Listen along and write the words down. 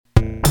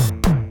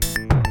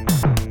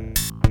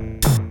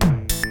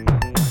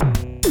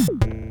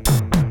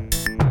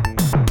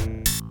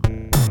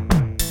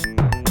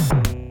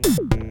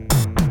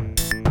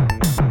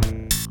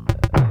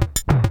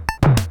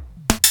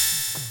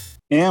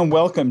And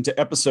welcome to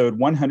episode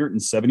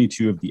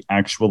 172 of the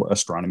Actual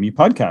Astronomy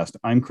Podcast.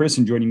 I'm Chris,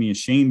 and joining me is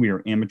Shane. We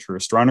are amateur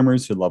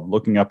astronomers who love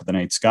looking up at the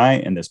night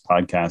sky, and this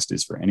podcast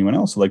is for anyone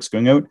else who likes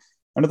going out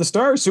under the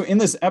stars. So in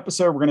this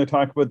episode, we're going to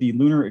talk about the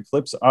lunar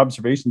eclipse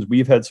observations.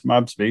 We've had some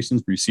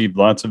observations, received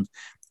lots of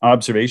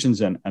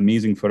observations and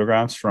amazing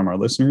photographs from our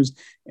listeners.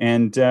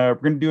 And we're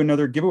going to do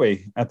another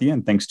giveaway at the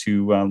end, thanks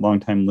to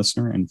longtime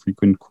listener and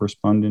frequent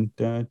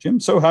correspondent,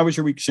 Jim. So how was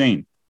your week,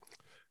 Shane?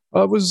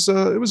 It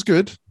was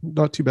good,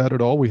 not too bad at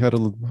all. We had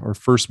our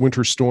first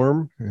winter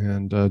storm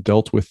and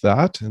dealt with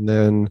that, and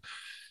then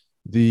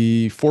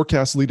the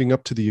forecast leading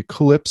up to the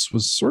eclipse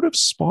was sort of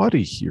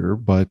spotty here,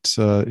 but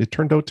it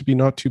turned out to be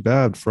not too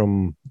bad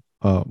from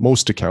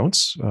most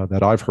accounts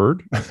that I've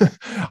heard.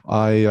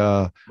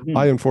 I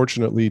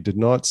unfortunately did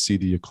not see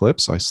the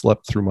eclipse. I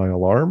slept through my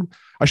alarm.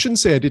 I shouldn't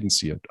say I didn't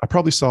see it. I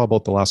probably saw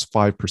about the last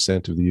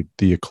 5% of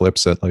the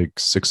eclipse at like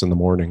 6 a.m.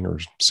 or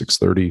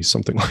 6:30,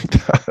 something like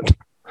that.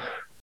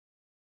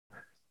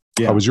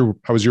 Yeah. How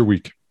was your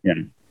week? Yeah,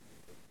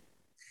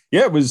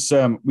 it was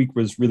week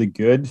was really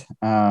good.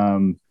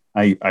 I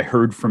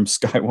heard from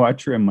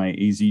Skywatcher, and my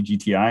AZ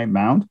GTI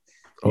mount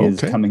is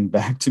coming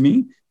back to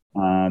me.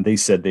 They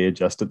said they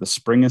adjusted the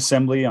spring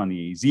assembly on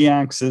the AZ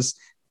axis,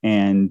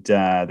 and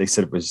they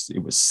said it was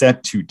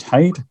set too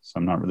tight. So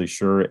I'm not really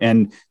sure.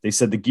 And they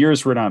said the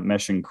gears were not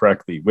meshing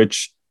correctly,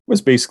 which was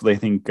basically, I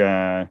think,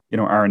 our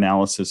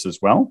analysis as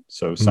well.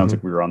 So it sounds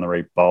like we were on the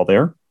right ball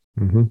there.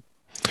 Mm-hmm.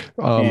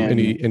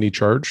 Any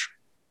charge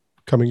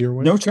coming your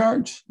way? No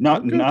charge,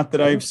 not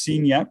that I've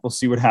seen yet. We'll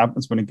see what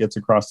happens when it gets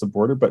across the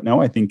border. But no,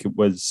 I think it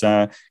was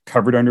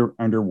covered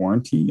under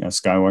warranty.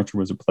 Skywatcher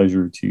was a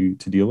pleasure to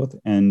deal with,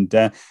 and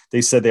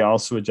they said they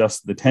also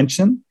adjusted the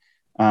tension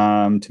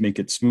to make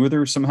it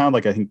smoother somehow.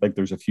 Like I think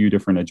there's a few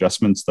different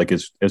adjustments, like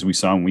as we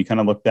saw when we kind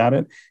of looked at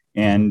it,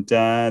 and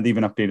they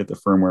even updated the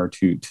firmware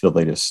to the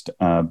latest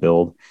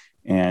build.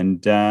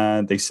 And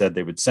they said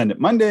they would send it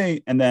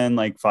Monday, and then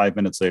like 5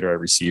 minutes later, I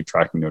received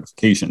tracking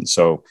notification.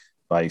 So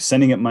by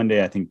sending it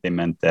Monday, I think they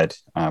meant that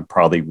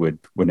probably would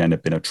end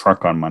up in a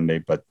truck on Monday.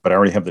 But I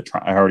already have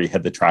I already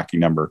had the tracking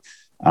number,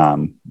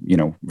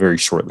 very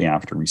shortly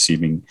after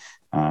receiving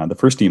the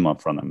first email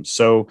from them.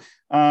 So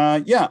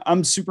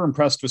I'm super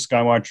impressed with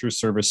Skywatcher's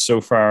service so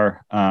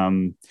far.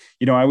 I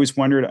always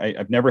wondered,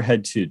 I've never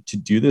had to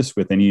do this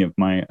with any of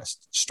my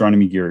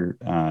astronomy gear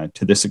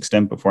to this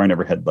extent before. I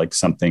never had like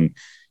something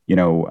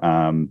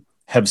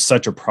have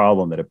such a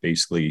problem that it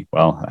basically,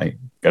 I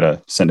got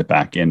to send it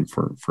back in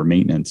for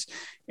maintenance.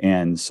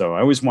 And so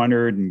I always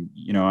wondered, and,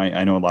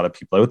 I know a lot of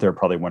people out there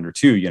probably wonder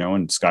too,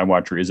 and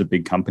Skywatcher is a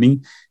big company.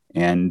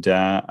 And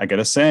I got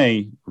to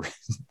say,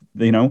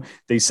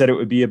 they said it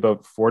would be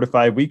about 4 to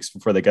 5 weeks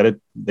before they got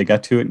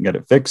to it and got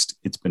it fixed.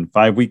 It's been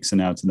 5 weeks, and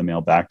now it's in the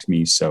mail back to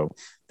me. So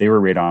they were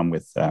right on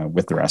with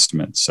their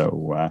estimates.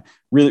 So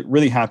really,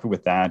 really happy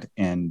with that.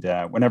 And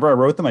whenever I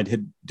wrote them, I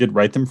did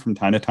write them from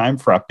time to time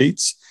for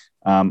updates.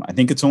 I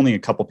think it's only a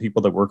couple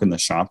people that work in the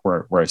shop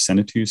where I send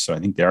it to. So I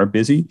think they are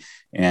busy.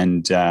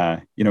 And,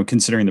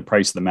 considering the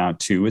price of the mount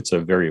too, it's a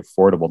very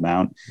affordable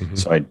mount. Mm-hmm.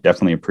 So I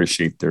definitely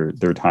appreciate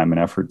their time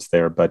and efforts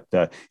there. But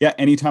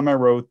anytime I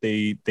wrote,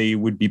 they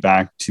would be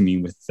back to me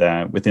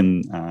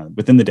within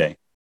the day.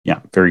 Yeah,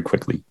 very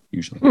quickly,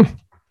 usually.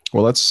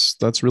 Well,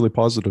 that's really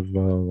positive.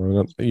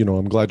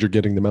 I'm glad you're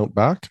getting the mount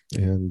back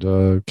and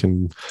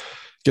can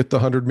get the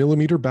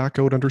 100mm back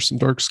out under some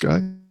dark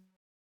skies.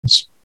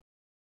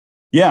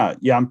 Yeah,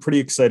 I'm pretty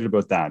excited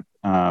about that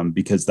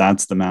because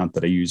that's the mount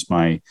that I use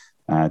my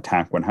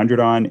TAC 100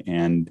 on,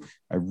 and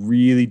I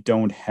really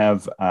don't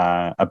have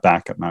a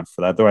backup mount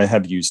for that, though I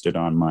have used it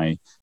on my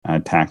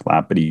TAC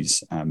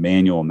Lapides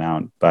manual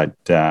mount. But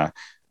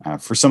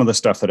for some of the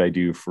stuff that I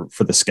do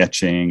for the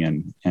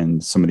sketching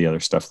and some of the other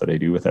stuff that I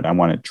do with it, I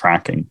want it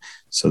tracking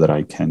so that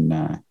I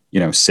can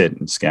sit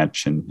and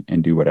sketch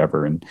and do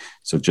whatever. And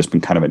so it's just been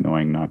kind of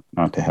annoying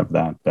not to have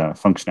that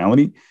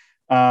functionality.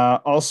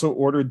 Also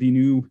ordered the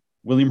new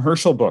William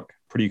Herschel book.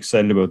 Pretty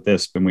excited about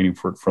this. Been waiting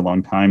for it for a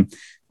long time.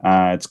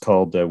 It's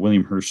called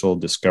William Herschel,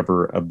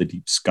 Discoverer of the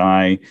Deep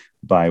Sky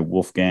by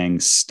Wolfgang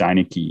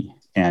Steinecke.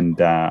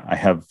 And I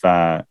have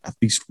at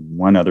least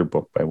one other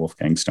book by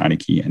Wolfgang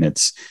Steinecke, and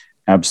it's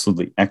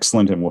absolutely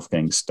excellent. And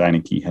Wolfgang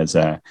Steinecke has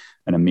an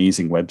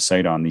amazing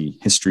website on the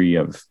history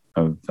of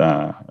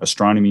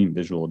astronomy,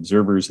 visual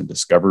observers, and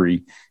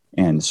discovery.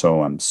 And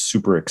so I'm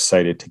super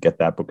excited to get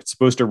that book. It's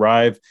supposed to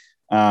arrive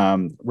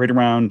right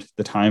around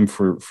the time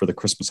for the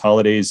Christmas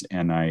holidays,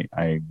 and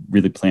I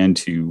really plan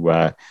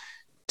to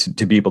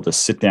be able to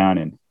sit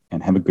down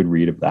and have a good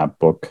read of that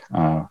book,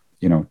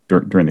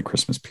 during the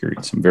Christmas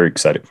period. So I'm very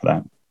excited for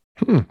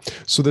that.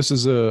 So this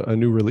is a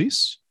new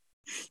release?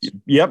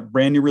 Yep,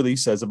 brand new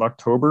release as of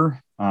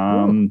October.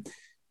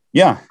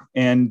 Yeah,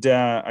 and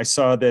I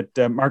saw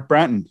that Mark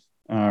Bratton,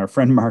 our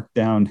friend Mark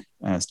down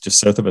just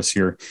south of us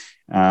here,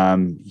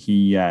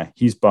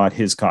 he's bought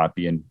his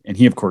copy, and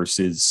he of course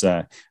is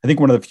I think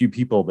one of the few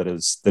people that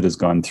has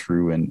gone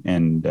through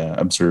and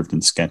observed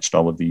and sketched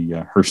all of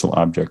the Herschel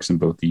objects in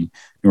both the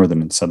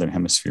northern and southern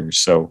hemispheres.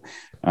 So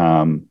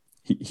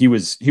he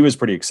was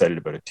pretty excited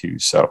about it too.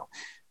 So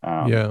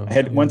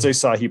once I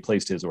saw he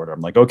placed his order,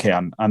 I'm like, okay,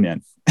 I'm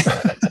in.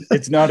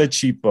 It's not a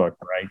cheap book,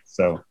 right?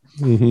 So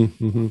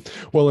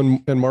well,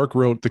 and Mark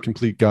wrote the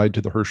complete guide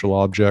to the Herschel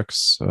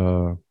objects,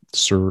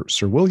 Sir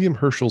William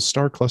Herschel's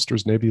star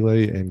clusters,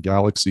 nebulae, and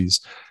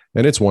galaxies.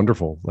 And it's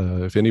wonderful.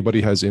 If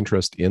anybody has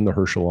interest in the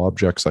Herschel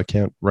objects, I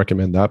can't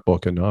recommend that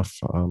book enough.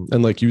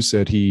 And like you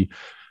said, he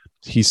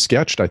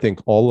sketched, I think,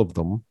 all of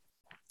them,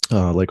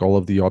 like all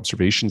of the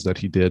observations that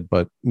he did,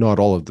 but not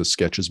all of the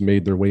sketches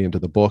made their way into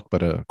the book,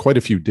 but quite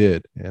a few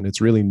did. And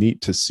it's really neat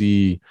to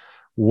see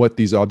what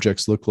these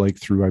objects look like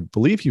through, I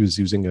believe he was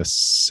using a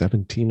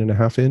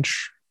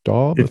 17.5-inch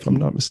Daub, 15. If I'm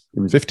not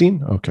mistaken.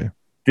 15? Okay.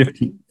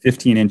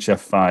 15-inch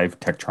f5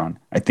 Tektron.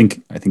 I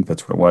think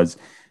that's what it was.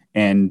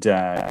 And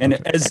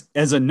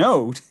as a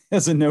note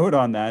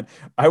on that,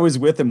 I was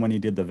with him when he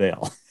did the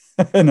veil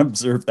and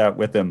observed that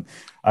with him.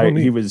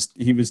 He was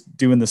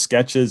doing the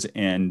sketches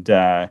and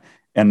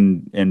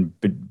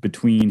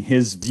between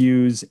his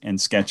views and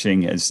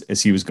sketching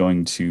as he was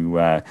going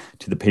to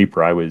the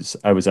paper, I was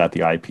at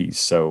the eyepiece.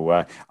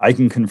 So I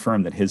can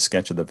confirm that his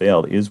sketch of the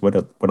veil is what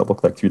it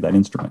looked like through that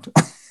instrument.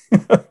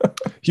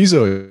 He's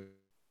an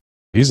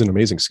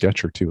amazing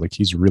sketcher too. Like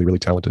he's really, really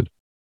talented.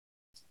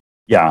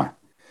 Yeah,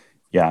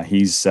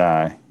 he's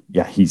a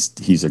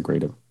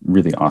great,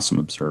 really awesome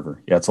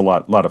observer. Yeah, it's a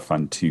lot of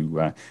fun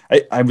to.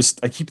 I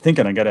keep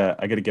thinking I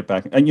gotta get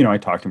back. And I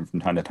talk to him from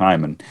time to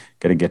time, and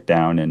gotta get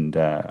down. And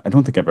I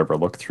don't think I've ever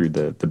looked through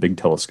the big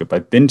telescope.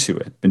 I've been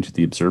to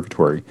the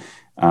observatory,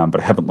 but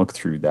I haven't looked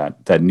through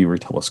that newer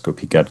telescope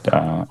he got.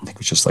 I think it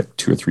was just like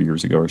 2 or 3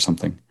 years ago or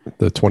something.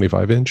 The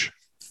 25-inch.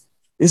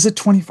 Is it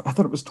 20? I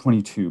thought it was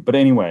 22. But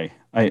anyway,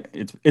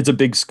 it's a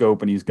big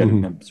scope, and he's got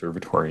an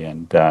observatory,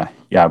 and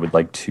I would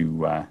like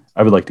to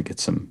get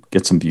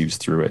some views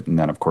through it. And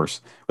then, of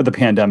course, with the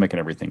pandemic and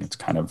everything, it's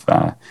kind of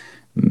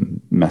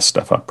messed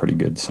stuff up pretty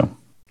good. So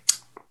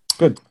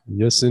good.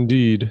 Yes,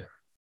 indeed.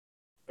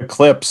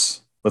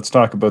 Eclipse. Let's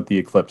talk about the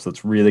eclipse.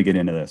 Let's really get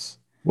into this.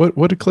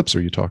 What eclipse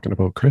are you talking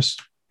about, Chris?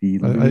 The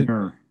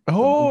lunar.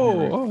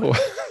 Oh.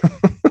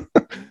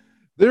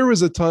 There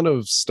was a ton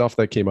of stuff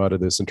that came out of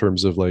this in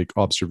terms of like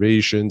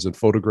observations and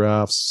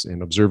photographs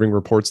and observing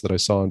reports that I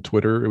saw on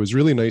Twitter. It was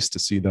really nice to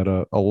see that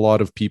a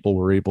lot of people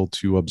were able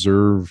to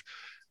observe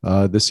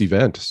this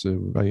event.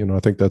 So, I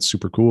think that's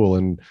super cool.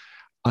 And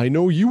I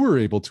know you were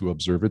able to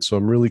observe it. So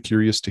I'm really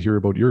curious to hear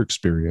about your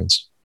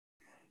experience.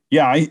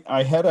 Yeah,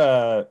 I had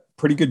a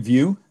pretty good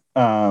view.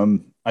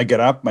 I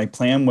got up. My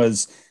plan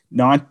was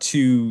not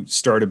to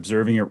start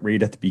observing it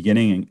right at the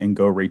beginning and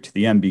go right to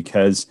the end,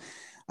 because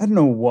I don't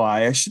know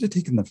why. I should have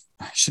taken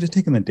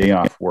the day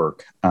off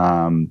work.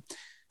 I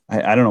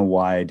don't know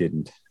why I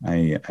didn't.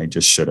 I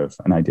just should have,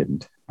 and I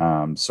didn't.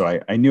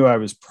 So I knew I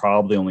was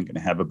probably only going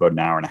to have about an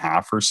hour and a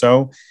half or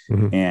so,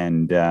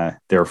 and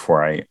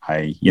therefore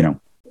I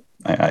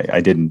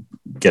didn't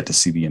get to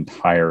see the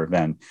entire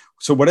event.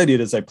 So what I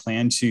did is I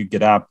planned to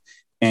get up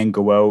and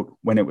go out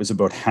when it was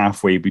about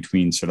halfway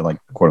between sort of like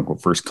quote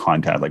unquote first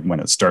contact, like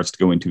when it starts to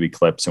go into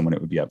eclipse and when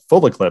it would be at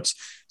full eclipse,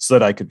 so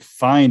that I could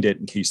find it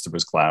in case there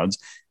was clouds.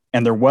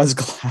 And there was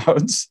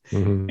clouds.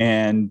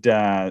 And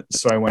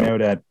so I went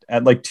out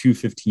at like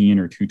 2:15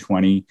 or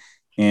 2:20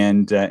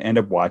 and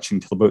ended up watching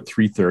till about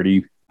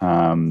 3:30.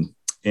 When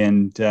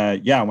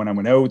I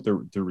went out,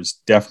 there was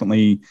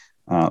definitely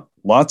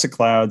lots of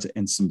clouds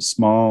and some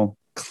small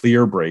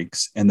clear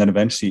breaks. And then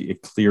eventually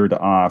it cleared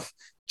off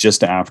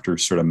just after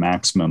sort of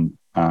maximum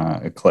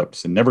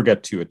eclipse, and never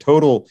got to a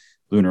total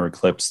lunar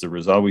eclipse. There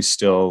was always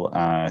still,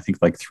 I think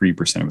like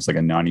 3%. It was like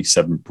a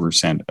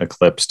 97%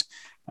 eclipsed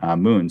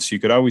moon. So you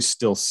could always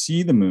still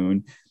see the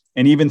moon.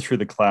 And even through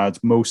the clouds,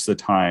 most of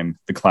the time,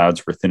 the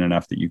clouds were thin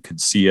enough that you could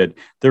see it.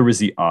 There was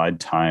the odd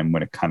time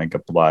when it kind of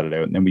got blotted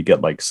out, and then we get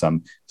like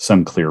some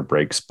clear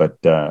breaks. But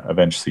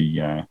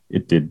eventually,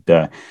 it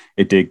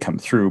did come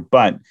through.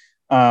 But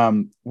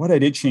what I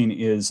did, Shane,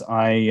 is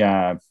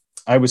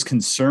I was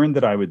concerned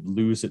that I would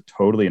lose it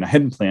totally. And I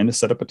hadn't planned to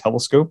set up a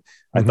telescope.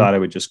 I thought I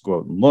would just go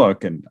out and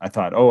look. And I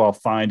thought, I'll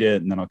find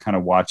it, and then I'll kind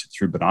of watch it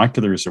through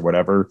binoculars or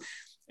whatever.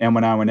 And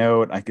when I went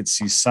out, I could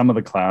see some of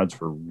the clouds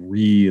were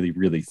really,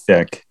 really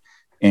thick.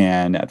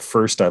 And at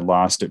first I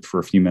lost it for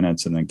a few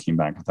minutes and then came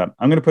back. I thought,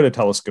 I'm going to put a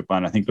telescope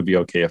on. I think it'll be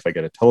okay if I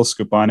get a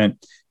telescope on it.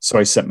 So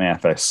I set my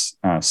FS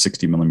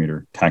 60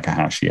 millimeter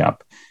Takahashi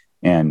up.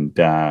 And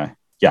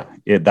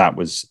that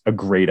was a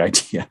great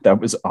idea. That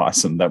was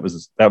awesome. That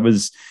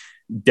was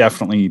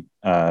definitely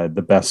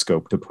the best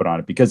scope to put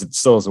on it, because it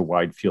still has a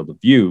wide field of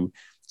view.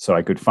 So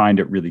I could find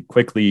it really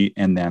quickly,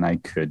 and then I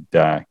could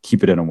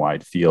keep it in a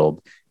wide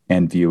field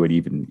and view it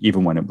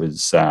even when it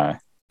was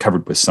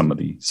covered with some of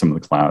the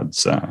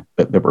clouds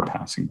that were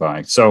passing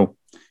by. So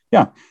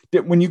yeah,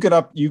 when you get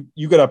up, you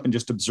get up and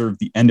just observe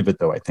the end of it,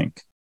 though, I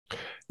think.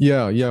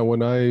 Yeah.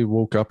 When I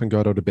woke up and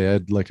got out of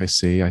bed, like I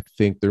say, I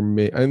think there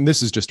may, and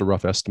this is just a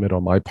rough estimate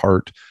on my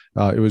part.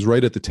 It was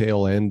right at the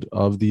tail end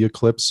of the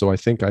eclipse. So I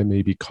think I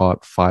maybe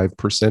caught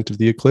 5% of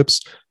the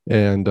eclipse.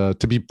 And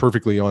to be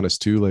perfectly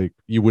honest, too, like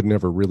you would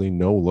never really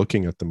know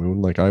looking at the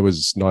moon. Like I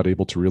was not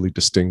able to really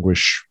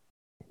distinguish,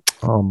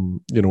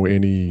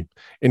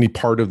 any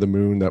part of the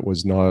moon that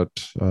was not,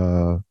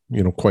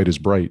 quite as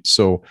bright.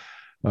 So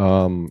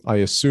I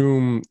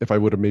assume if I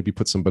would have maybe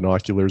put some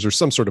binoculars or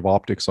some sort of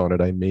optics on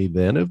it, I may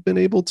then have been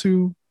able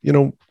to,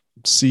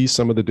 see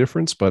some of the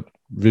difference. But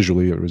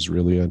visually, it was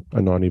really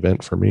a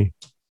non-event for me.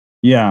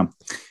 Yeah.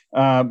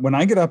 When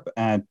I get up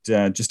at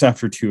just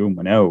after 2 and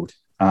went out,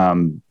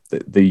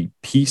 the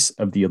piece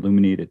of the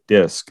illuminated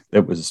disc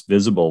that was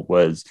visible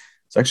was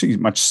it's actually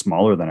much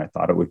smaller than I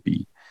thought it would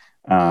be.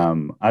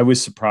 I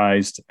was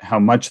surprised how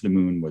much the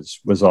moon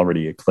was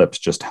already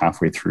eclipsed just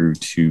halfway through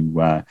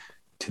to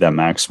that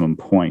maximum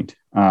point.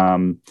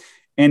 And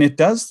it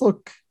does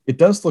look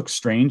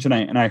strange.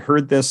 And I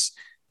heard this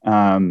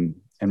and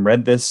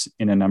read this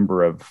in a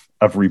number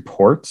of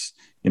reports,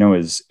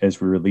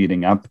 as we were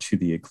leading up to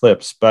the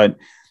eclipse. But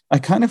I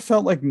kind of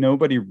felt like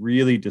nobody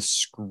really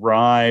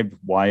described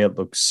why it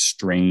looks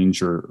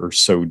strange or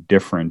so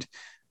different.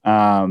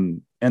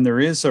 And there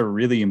is a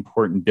really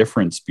important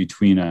difference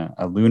between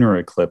a lunar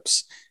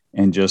eclipse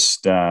and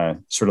just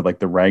sort of like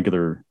the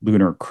regular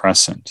lunar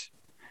crescent.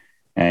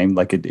 And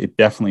like it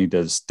definitely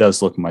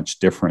does look much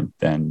different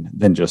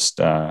than just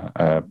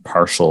a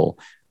partial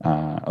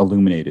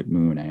illuminated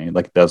moon.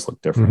 Like it does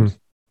look different.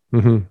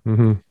 Mm-hmm. Mm-hmm.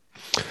 Mm-hmm.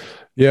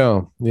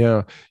 Yeah.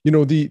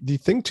 The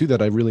thing too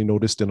that I really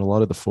noticed in a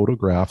lot of the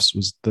photographs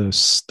was the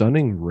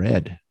stunning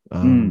red.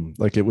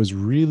 Like it was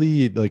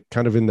really like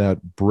kind of in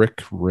that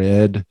brick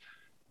red.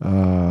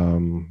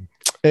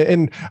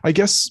 And I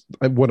guess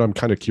what I'm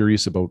kind of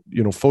curious about,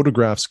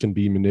 photographs can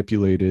be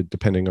manipulated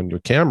depending on your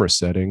camera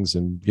settings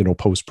and,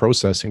 post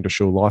processing to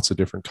show lots of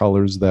different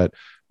colors that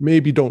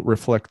maybe don't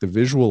reflect the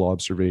visual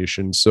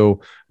observation.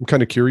 So I'm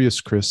kind of curious,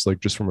 Chris, like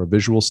just from a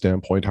visual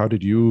standpoint, how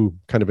did you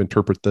kind of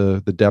interpret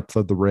the depth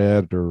of the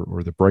red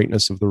or the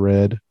brightness of the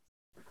red?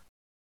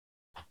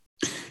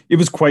 It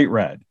was quite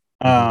red.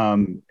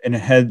 Mm-hmm.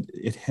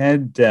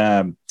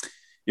 And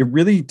it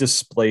really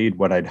displayed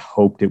what I'd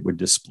hoped it would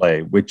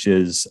display, which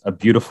is a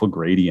beautiful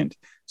gradient.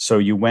 So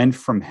you went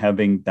from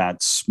having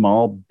that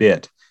small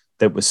bit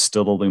that was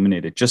still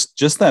illuminated, just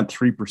that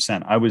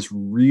 3%. I was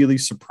really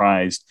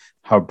surprised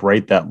how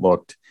bright that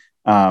looked,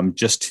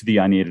 just to the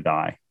unaided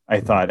eye.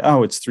 I thought,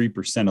 oh, it's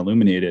 3%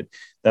 illuminated.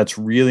 That's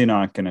really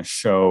not going to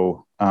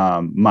show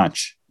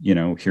much,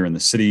 here in the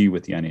city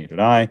with the unaided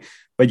eye.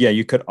 But yeah,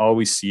 you could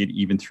always see it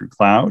even through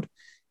cloud.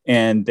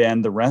 And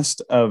then the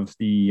rest of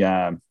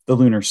the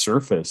lunar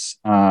surface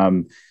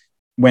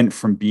went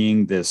from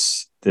being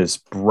this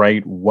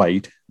bright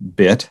white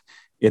bit.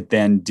 It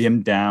then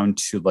dimmed down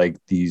to like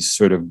these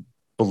sort of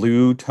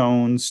blue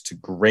tones to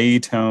gray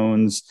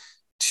tones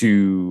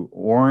to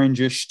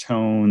orangish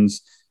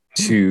tones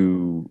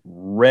to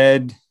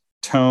red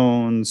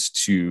tones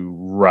to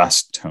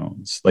rust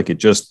tones. Like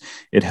it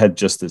had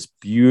just this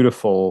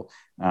beautiful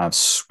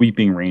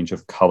sweeping range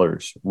of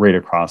colors right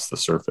across the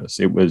surface.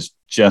 It was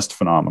just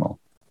phenomenal.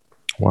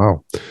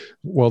 Wow.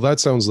 Well, that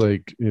sounds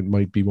like it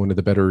might be one of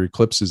the better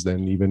eclipses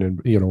then,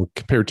 even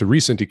compared to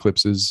recent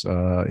eclipses,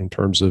 in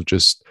terms of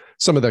just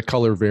some of that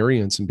color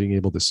variance and being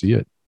able to see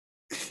it.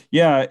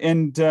 Yeah.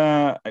 And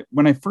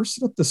when I first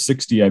set up the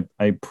 60,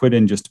 I put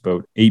in just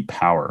about 8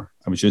 power.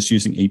 I was just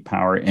using 8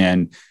 power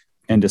and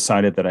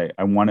decided that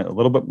I wanted a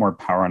little bit more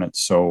power on it.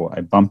 So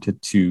I bumped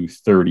it to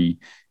 30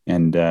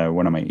 and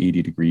one of my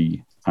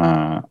 80-degree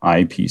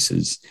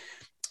eyepieces.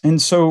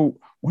 And so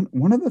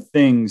one of the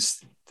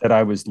things that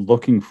I was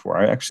looking for,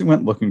 I actually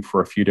went looking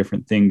for a few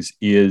different things,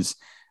 is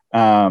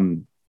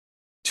to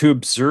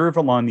observe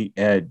along the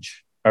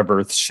edge of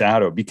Earth's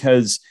shadow,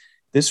 because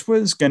this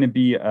was going to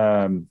be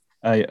a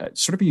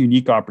sort of a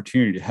unique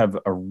opportunity to have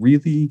a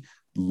really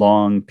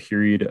long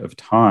period of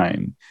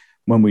time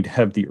when we'd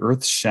have the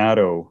Earth's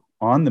shadow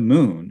on the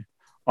moon,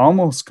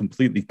 almost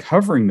completely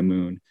covering the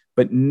moon,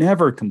 but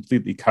never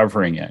completely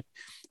covering it.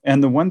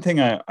 And the one thing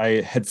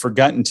I had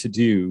forgotten to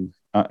do,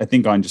 I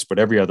think on just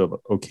about every other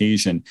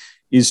occasion,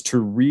 is to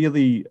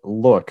really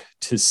look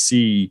to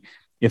see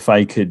if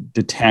I could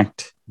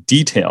detect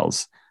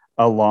details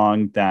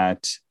along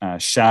that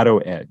shadow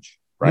edge,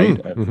 right,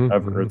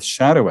 of Earth's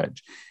shadow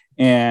edge.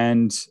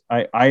 And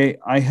I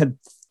had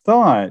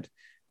thought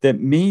that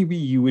maybe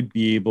you would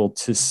be able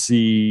to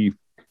see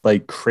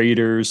like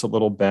craters a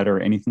little better,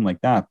 anything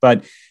like that,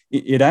 but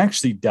it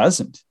actually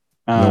doesn't.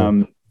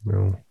 No.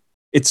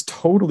 It's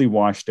totally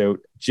washed out,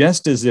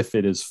 just as if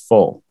it is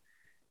full.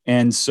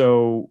 And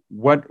so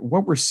what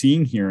we're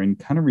seeing here, and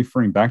kind of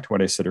referring back to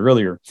what I said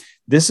earlier,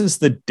 this is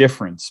the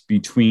difference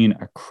between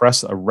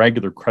a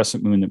regular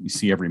crescent moon that we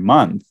see every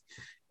month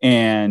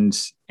and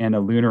a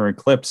lunar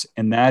eclipse.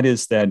 And that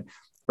is that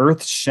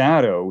Earth's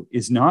shadow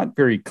is not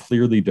very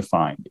clearly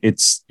defined.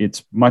 It's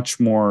much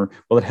more,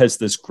 well, it has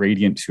this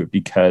gradient to it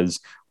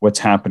because what's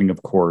happening,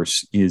 of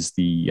course, is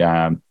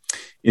the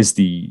is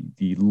the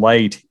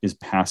light is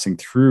passing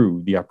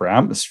through the upper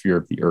atmosphere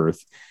of the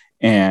Earth,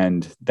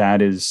 and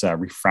that is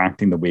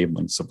refracting the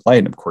wavelengths of light.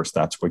 And of course,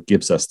 that's what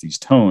gives us these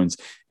tones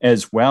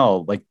as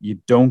well. Like, you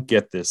don't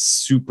get this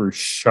super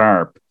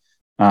sharp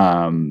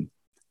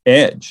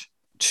edge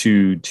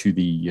to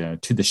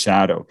the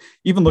shadow.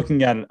 Even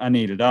looking at an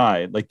unaided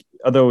eye, like,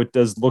 although it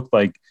does look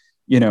like,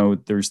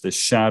 there's this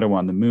shadow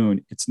on the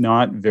moon, it's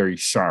not very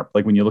sharp.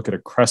 Like when you look at a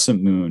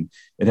crescent moon,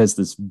 it has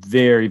this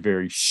very,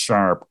 very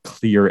sharp,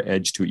 clear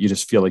edge to it. You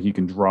just feel like you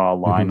can draw a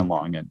line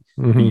along it.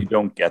 But you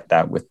don't get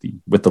that with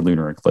the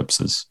lunar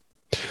eclipses.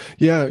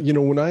 Yeah,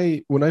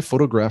 when I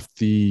photographed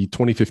the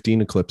 2015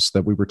 eclipse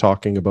that we were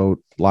talking about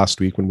last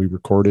week when we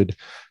recorded,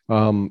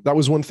 that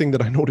was one thing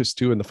that I noticed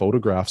too in the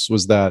photographs,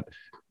 was that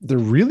there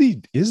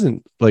really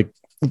isn't like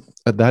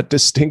that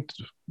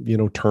distinct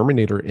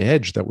terminator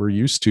edge that we're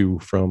used to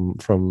from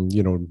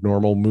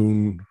normal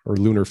moon or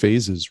lunar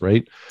phases,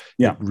 right?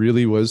 Yeah, it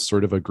really was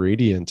sort of a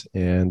gradient,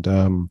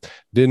 and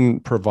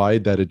didn't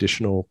provide that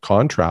additional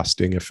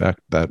contrasting effect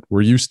that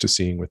we're used to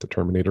seeing with the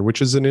terminator,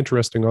 which is an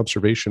interesting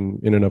observation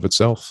in and of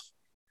itself.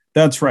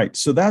 that's right.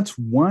 So that's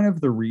one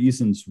of the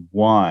reasons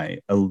why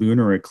a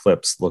lunar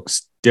eclipse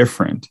looks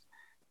different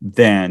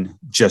than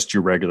just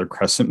your regular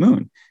crescent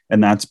moon,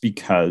 and that's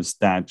because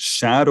that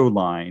shadow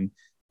line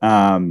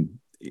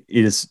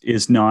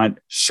is not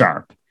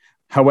sharp.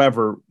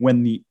 However,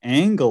 when the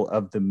angle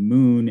of the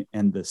moon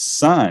and the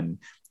sun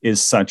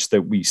is such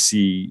that we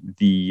see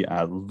the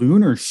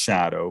lunar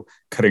shadow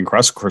cutting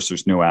across, of course,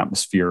 there's no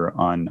atmosphere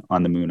on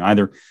the moon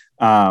either,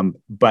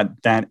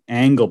 but that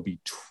angle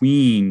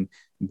between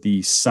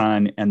the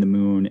sun and the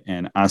moon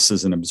and us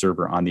as an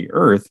observer on the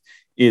Earth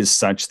is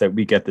such that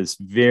we get this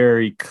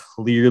very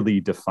clearly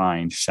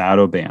defined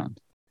shadow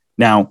band.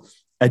 Now,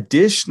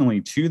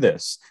 additionally to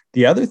this,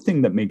 the other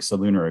thing that makes a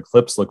lunar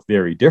eclipse look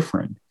very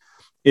different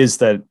is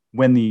that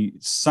when the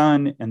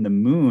sun and the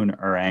moon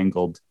are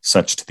angled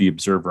such to the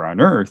observer on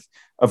Earth,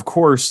 of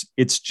course,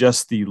 it's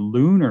just the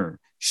lunar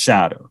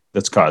shadow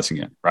that's causing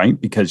it, right?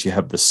 Because you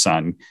have the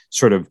sun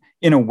sort of,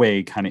 in a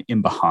way, kind of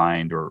in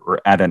behind or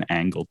at an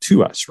angle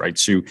to us, right?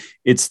 So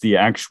it's the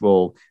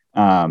actual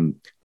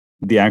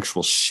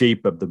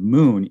shape of the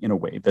moon, in a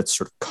way, that's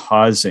sort of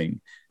causing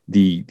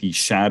the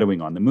shadowing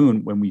on the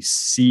moon when we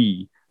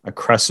see a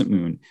crescent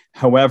moon.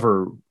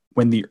 However,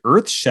 when the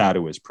Earth's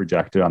shadow is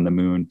projected on the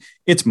moon,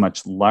 it's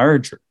much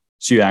larger.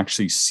 So you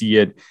actually see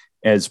it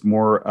as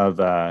more of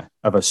a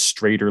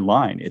straighter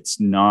line. It's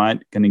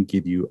not going to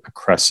give you a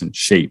crescent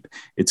shape.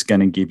 It's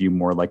going to give you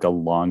more like a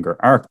longer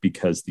arc,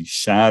 because the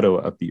shadow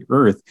of the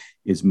Earth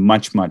is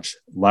much, much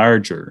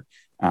larger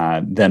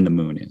than the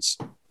moon is.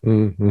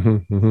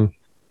 No,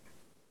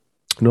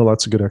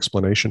 that's a good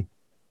explanation.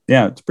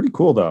 Yeah, it's pretty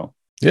cool though.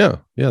 Yeah,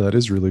 that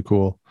is really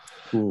cool.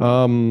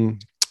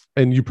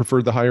 And you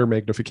preferred the higher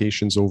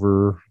magnifications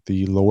over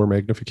the lower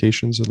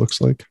magnifications, it looks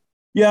like?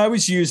 Yeah, I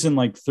was using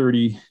like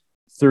 30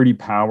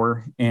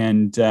 power,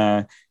 and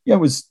it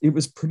was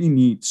pretty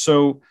neat.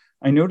 So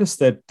I noticed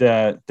that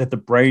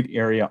the bright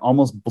area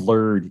almost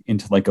blurred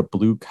into like a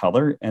blue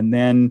color, and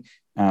then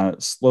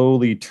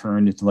slowly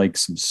turned into like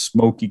some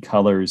smoky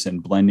colors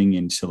and blending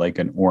into like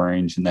an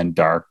orange and then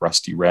dark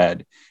rusty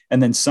red.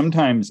 And then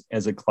sometimes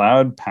as a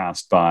cloud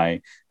passed by,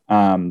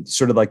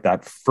 sort of like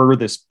that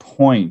furthest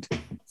point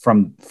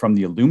from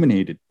the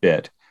illuminated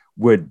bit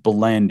would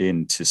blend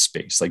into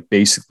space. Like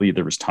basically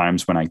there was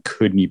times when I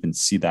couldn't even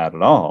see that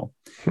at all.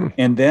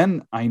 And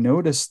then I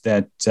noticed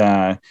that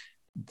the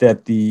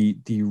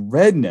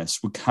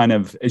redness would kind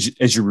of,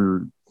 as you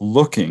were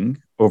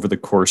looking over the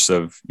course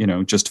of,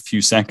 just a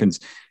few seconds,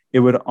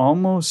 it would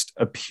almost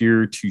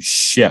appear to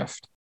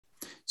shift.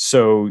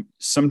 So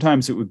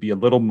sometimes it would be a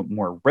little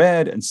more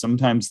red, and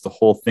sometimes the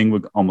whole thing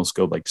would almost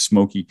go like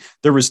smoky.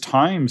 There was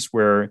times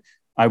where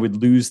I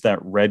would lose that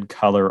red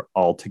color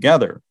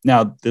altogether.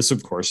 Now, this,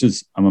 of course,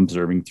 is I'm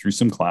observing through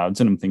some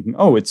clouds, and I'm thinking,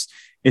 oh, it's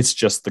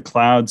just the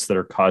clouds that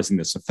are causing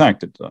this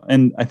effect.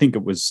 And I think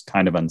it was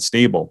kind of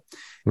unstable,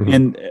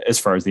 and as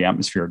far as the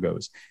atmosphere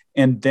goes.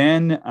 And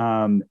then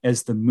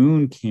as the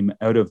moon came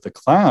out of the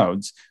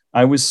clouds,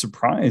 I was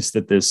surprised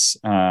that this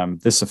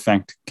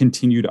effect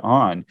continued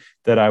on,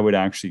 that I would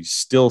actually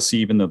still see,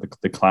 even though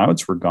the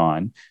clouds were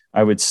gone,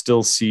 I would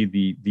still see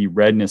the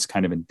redness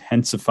kind of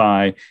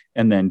intensify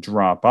and then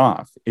drop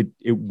off.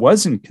 It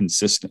wasn't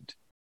consistent.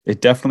 It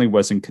definitely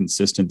wasn't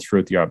consistent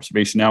throughout the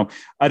observation. Now,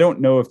 I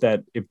don't know if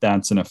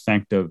that's an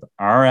effect of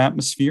our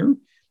atmosphere,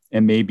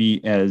 and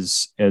maybe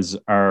as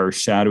our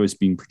shadow is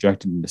being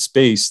projected into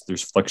space,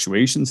 there's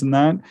fluctuations in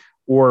that,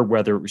 or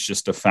whether it was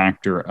just a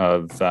factor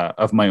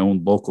of my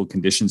own local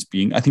conditions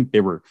being, I think they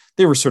were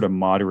sort of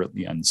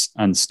moderately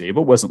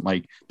unstable. It wasn't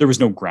like there was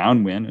no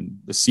ground wind and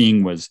the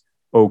seeing was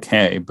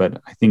okay, but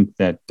I think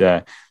that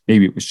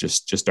maybe it was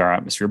just our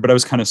atmosphere. But I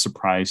was kind of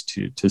surprised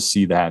to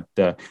see that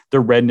the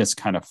redness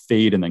kind of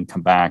fade and then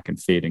come back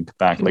and fade and come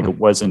back. Like it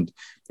wasn't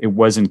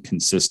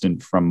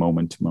consistent from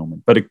moment to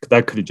moment, but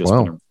that could have just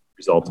been a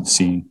result of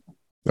seeing.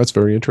 That's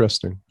very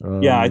interesting.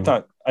 Yeah, I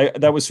thought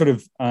that was sort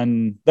of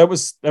that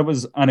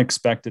was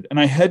unexpected, and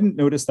I hadn't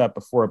noticed that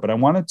before, but I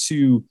wanted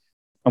to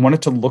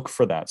look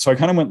for that. So I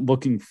kind of went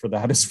looking for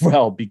that as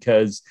well,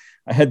 because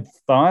I had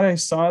thought I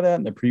saw that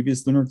in the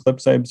previous lunar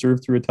eclipse I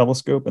observed through a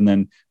telescope. And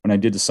then when I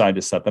did decide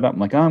to set that up, I'm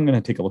like, oh, I'm going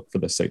to take a look for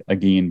this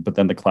again. But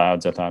then the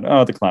clouds, I thought,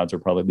 oh, the clouds are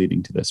probably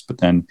leading to this. But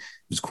then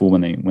it was cool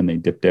when they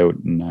dipped out,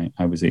 and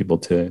I was able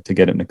to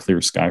get it in a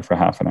clear sky for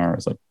half an hour. I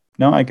was like,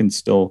 no, I can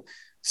still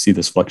see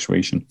this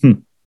fluctuation.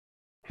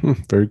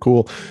 Very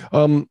cool.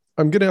 I'm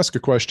going to ask a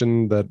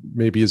question that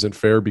maybe isn't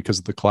fair because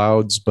of the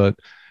clouds, but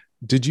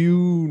did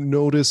you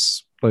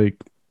notice,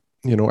 like,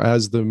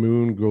 as the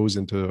moon goes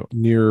into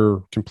near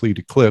complete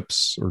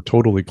eclipse or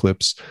total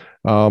eclipse,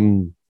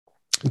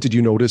 did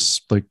you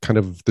notice, like, kind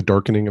of the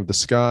darkening of the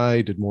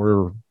sky? Did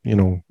more,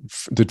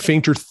 did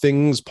fainter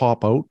things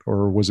pop out,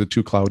 or was it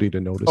too cloudy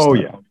to notice? Oh,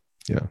 that?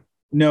 Yeah.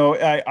 No,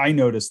 I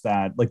noticed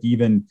that, like,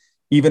 even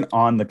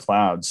on the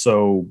clouds.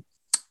 So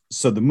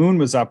the moon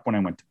was up when I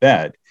went to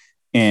bed,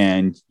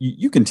 and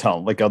you can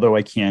tell, like, although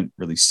I can't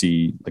really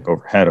see, like,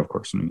 overhead, of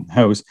course, when I'm in the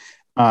house,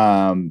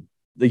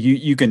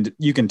 you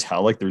can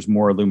tell, like, there's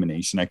more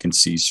illumination. I can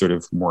see sort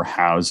of more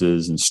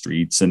houses and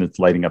streets, and it's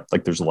lighting up,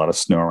 like there's a lot of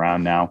snow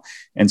around now,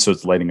 and so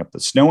it's lighting up the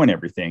snow and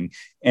everything.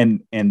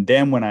 And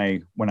then when I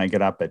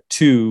get up at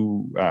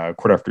 2,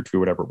 quarter after 2,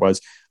 whatever it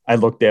was, I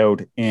looked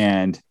out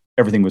and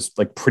everything was,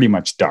 like, pretty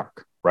much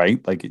dark,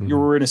 right? Like, you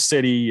were in a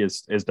city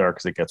as dark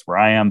as it gets where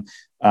I am,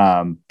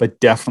 but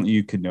definitely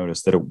you could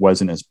notice that it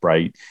wasn't as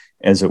bright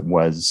as it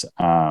was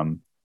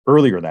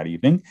earlier that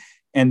evening.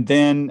 And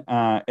then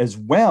as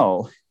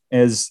well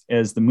as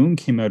the moon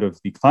came out of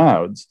the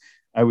clouds,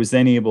 I was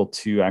then able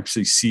to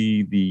actually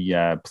see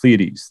the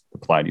Pleiades,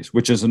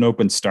 which is an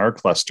open star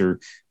cluster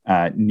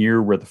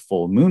near where the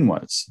full moon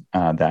was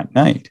that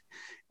night.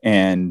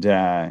 And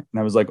I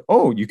was like,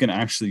 oh, you can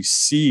actually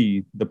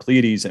see the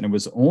Pleiades. And it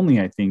was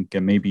only, I think,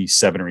 maybe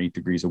 7 or 8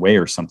 degrees away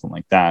or something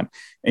like that.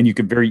 And you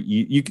could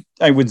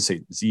I wouldn't say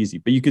it's easy,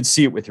 but you could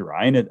see it with your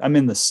eye. And I'm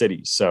in the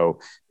city,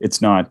 so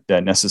it's not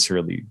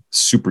necessarily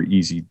super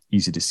easy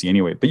to see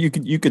anyway. But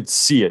you could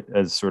see it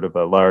as sort of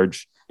a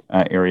large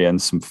area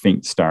and some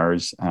faint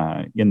stars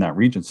in that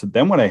region. So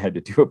then what I had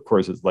to do, of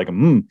course, is like,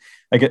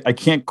 I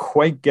can't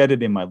quite get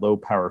it in my low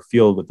power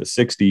field with the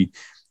 60.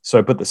 So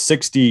I put the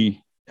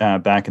 60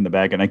 back in the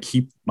bag, and I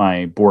keep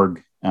my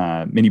Borg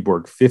mini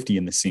Borg 50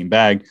 in the same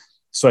bag.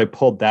 So I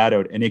pulled that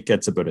out, and it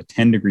gets about a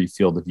 10-degree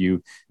field of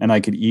view, and I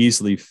could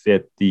easily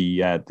fit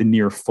the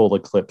near full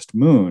eclipsed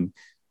moon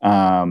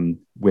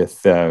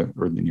with or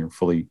the near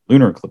fully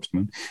lunar eclipsed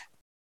moon,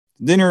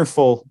 the near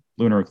full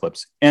lunar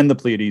eclipse, and the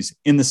Pleiades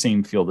in the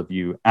same field of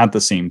view at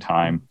the same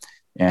time.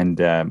 And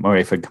my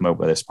wife had come out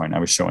by this point. I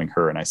was showing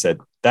her, and I said,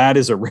 that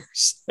is a rare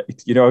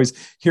sight. I always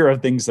hear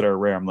of things that are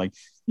rare. I'm like,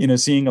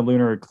 seeing a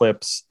lunar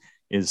eclipse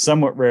is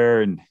somewhat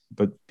rare,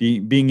 but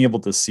being able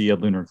to see a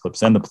lunar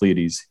eclipse and the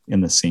Pleiades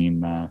in the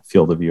same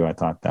field of view, I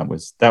thought that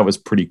was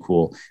pretty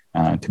cool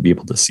to be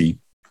able to see.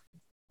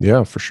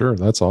 Yeah, for sure.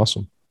 That's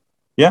awesome.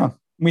 Yeah.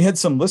 We had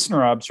some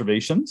listener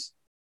observations.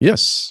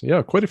 Yes.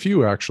 Yeah, quite a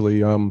few,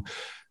 actually.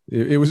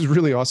 It was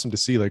really awesome to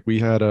see. Like,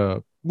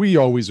 we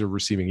always are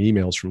receiving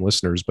emails from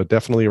listeners, but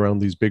definitely around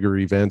these bigger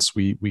events,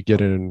 we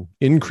get an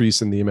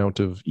increase in the amount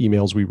of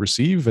emails we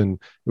receive. And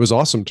it was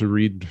awesome to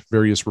read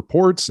various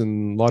reports,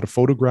 and a lot of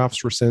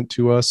photographs were sent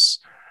to us.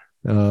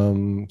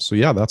 So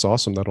yeah, that's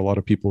awesome that a lot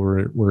of people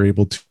were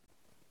able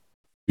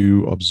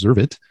to observe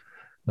it.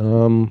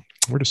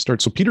 Where to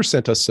start? So Peter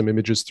sent us some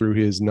images through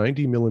his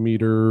 90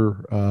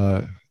 millimeter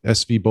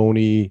SV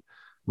Bony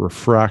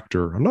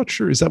refractor. I'm not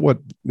sure. Is that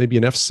maybe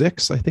an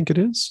F6? I think it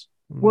is.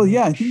 Well,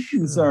 yeah, I think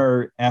these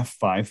are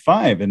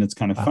F55, and it's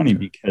kind of funny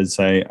because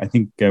I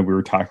think we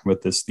were talking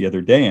about this the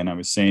other day, and I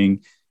was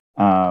saying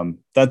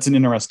that's an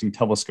interesting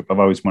telescope. I've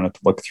always wanted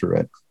to look through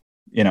it.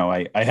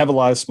 I have a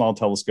lot of small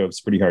telescopes.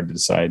 Pretty hard to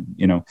decide,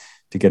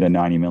 to get a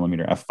 90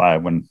 millimeter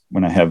F5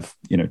 when I have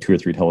 2 or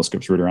 3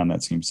 telescopes right around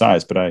that same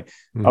size. But I've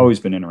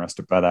always been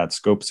interested by that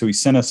scope. So he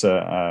sent us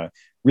a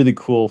really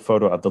cool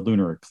photo of the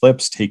lunar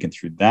eclipse taken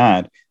through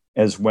that,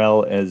 as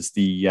well as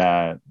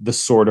the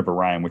Sword of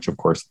Orion, which, of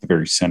course, at the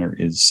very center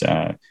is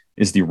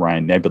the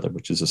Orion Nebula,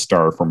 which is a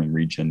star-forming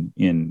region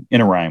in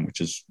Orion,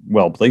 which is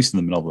well placed in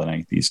the middle of the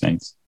night these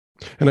nights.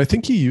 And I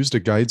think he used a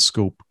guide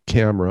scope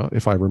camera,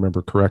 if I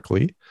remember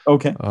correctly.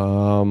 Okay.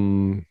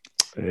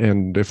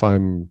 And if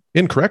I'm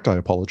incorrect, I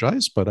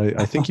apologize, but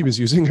I think he was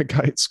using a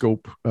guide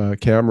scope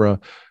camera.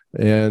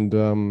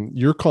 And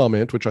your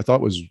comment, which I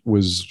thought was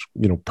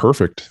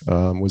perfect,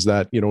 was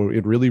that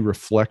it really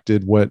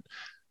reflected what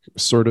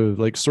sort of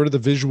the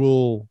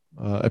visual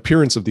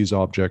appearance of these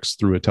objects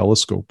through a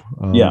telescope,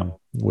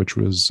 which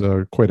was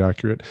quite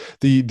accurate.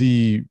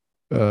 The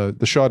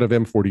shot of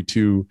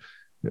M42,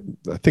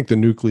 I think the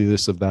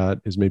nucleus of that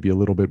is maybe a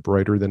little bit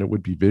brighter than it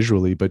would be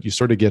visually, but you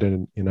sort of get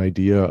an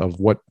idea of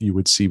what you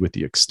would see with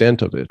the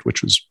extent of it,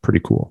 which was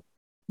pretty cool.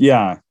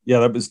 Yeah,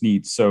 that was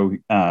neat. So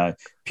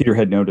Peter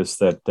had noticed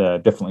that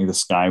definitely the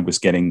sky was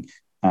getting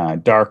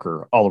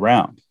darker all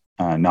around,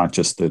 not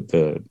just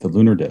the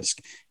lunar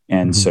disk.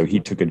 and Mhm. so he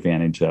took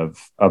advantage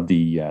of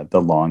the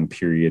long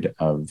period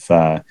of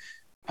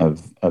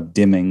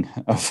dimming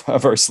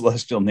of our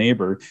celestial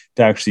neighbor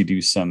to actually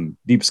do some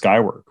deep sky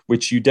work,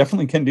 which you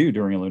definitely can do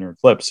during a lunar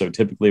eclipse. So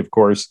typically, of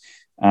course,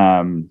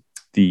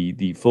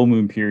 the full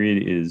moon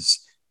period is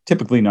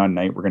typically not at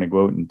night. We're going to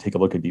go out and take a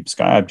look at deep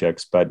sky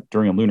objects, but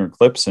during a lunar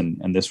eclipse,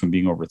 and this one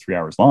being over 3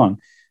 hours long,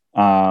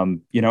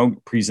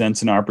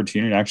 presents an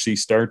opportunity to actually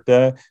start,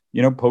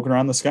 poking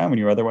around the sky when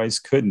you otherwise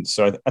couldn't.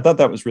 So I thought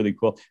that was really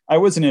cool. I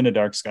wasn't in a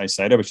dark sky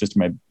site. I was just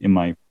in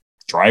my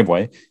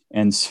driveway,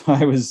 and so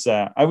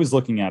I was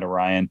looking at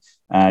Orion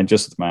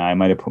just with my eye. I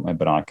might have put my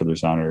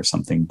binoculars on it or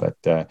something, but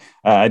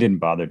I didn't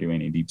bother doing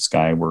any deep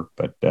sky work.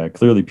 But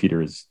clearly,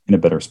 Peter is in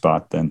a better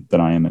spot than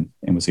I am,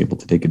 and was able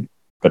to take a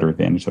better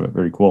advantage of it.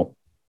 Very cool.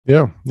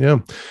 Yeah, yeah.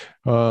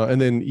 And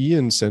then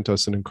Ian sent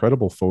us an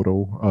incredible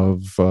photo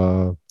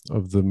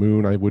of the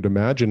moon. I would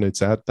imagine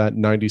it's at that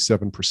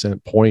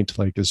 97% point,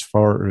 like as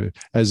far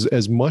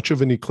as much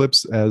of an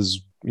eclipse as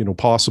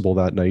possible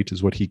that night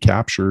is what he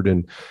captured.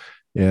 And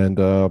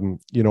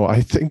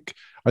I think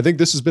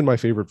this has been my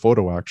favorite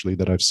photo actually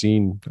that I've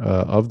seen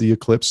of the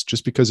eclipse,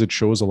 just because it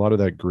shows a lot of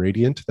that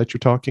gradient that you're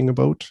talking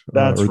about.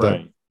 That's Or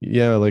right. that,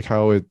 yeah, like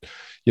how it,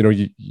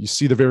 you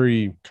see the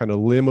very kind of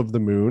limb of the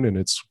moon and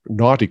it's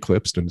not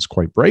eclipsed and it's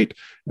quite bright.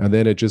 And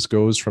then it just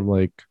goes from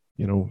like,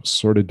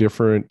 sort of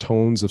different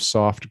tones of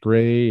soft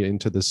gray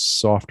into the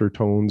softer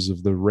tones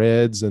of the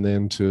reds, and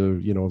then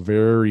to,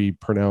 very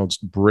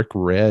pronounced brick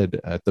red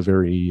at the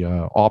very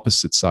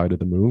opposite side of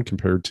the moon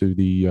compared to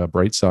the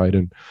bright side.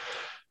 And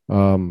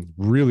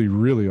really,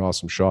 really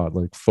awesome shot.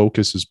 Like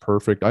focus is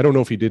perfect. I don't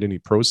know if he did any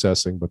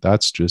processing, but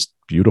that's just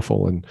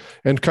beautiful.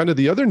 And kind of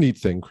the other neat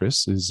thing,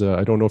 Chris, is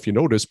I don't know if you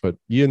noticed, but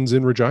Ian's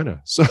in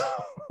Regina. So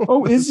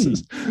Oh, is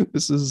he?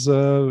 this is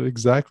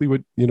exactly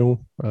what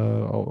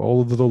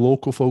all of the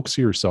local folks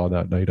here saw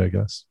that night, I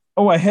guess.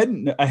 Oh, I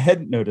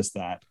hadn't noticed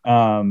that.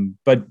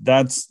 But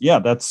that's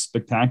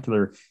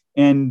spectacular.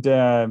 And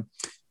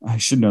I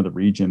should know the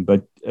region,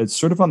 but it's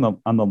sort of on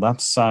the left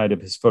side of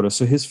his photo.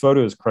 So his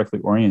photo is correctly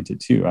oriented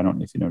too. I don't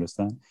know if you noticed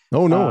that.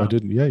 Oh no, I Uh,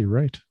 didn't. Yeah, you're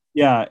right.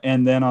 yeah,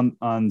 and then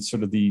on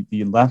sort of the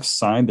left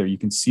side there, you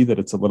can see that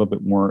it's a little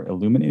bit more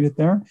illuminated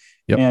there.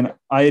 Yep. And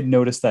I had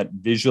noticed that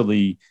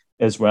visually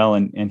as well,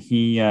 and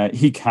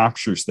he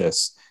captures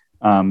this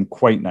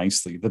quite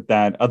nicely.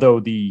 That although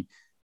the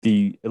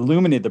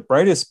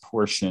brightest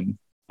portion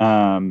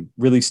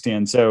really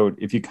stands out,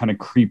 if you kind of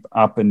creep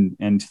up and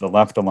to the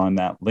left along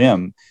that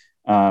limb,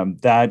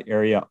 that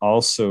area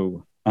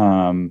also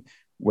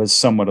was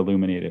somewhat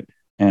illuminated.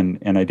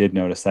 And I did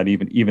notice that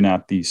even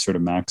at the sort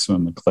of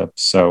maximum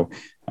eclipse. So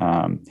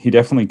he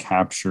definitely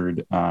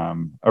captured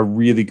a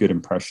really good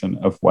impression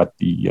of what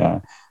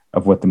the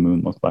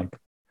moon looked like.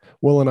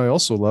 Well, and I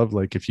also love,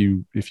 like, if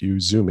you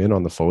zoom in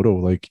on the photo,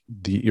 like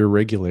the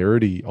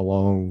irregularity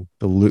along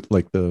the limb,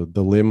 like the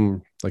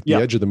Yeah,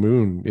 edge of the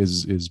moon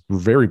is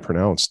very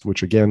pronounced,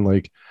 which again,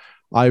 like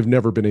I've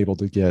never been able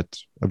to get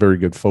a very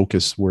good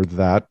focus where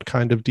that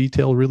kind of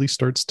detail really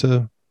starts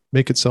to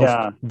make itself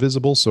yeah,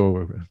 visible.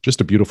 So just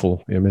a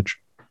beautiful image.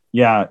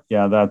 yeah.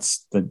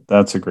 That's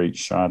a great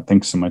shot.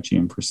 Thanks so much,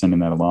 Ian, for sending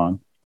that along.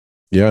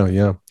 Yeah,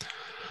 yeah.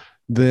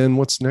 Then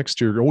what's next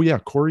here? Oh yeah,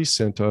 Corey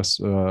sent us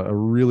a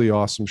really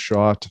awesome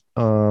shot.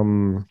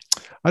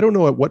 I don't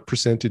know at what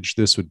percentage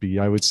this would be.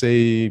 I would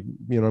say,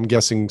 I'm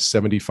guessing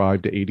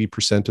 75 to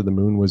 80% of the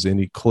moon was in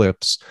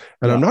eclipse.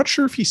 And I'm Yeah, not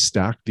sure if he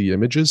stacked the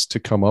images to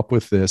come up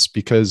with this,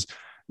 because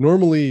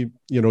normally,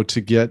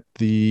 to get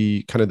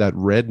the kind of that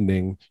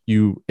reddening,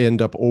 you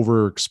end up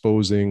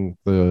overexposing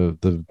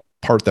the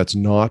part that's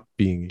not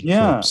being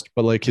yeah. eclipsed.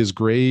 But like his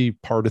gray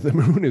part of the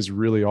moon is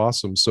really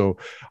awesome. So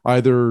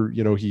either,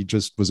 he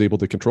just was able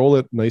to control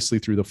it nicely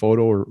through the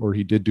photo, or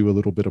he did do a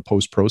little bit of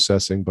post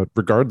processing. But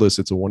regardless,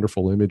 it's a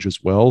wonderful image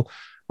as well.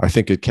 I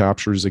think it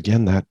captures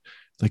again that,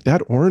 like,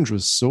 that orange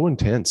was so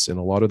intense in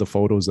a lot of the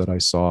photos that I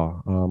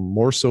saw,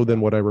 more so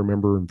than what I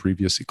remember in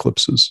previous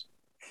eclipses.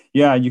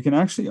 Yeah, you can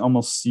actually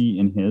almost see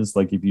in his,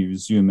 like if you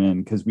zoom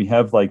in, because we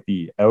have like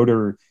the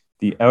outer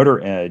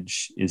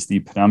edge is the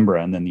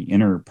penumbra, and then the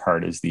inner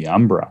part is the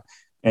umbra.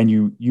 And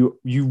you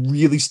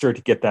really start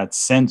to get that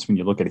sense when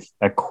you look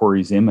at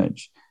Corey's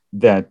image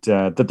that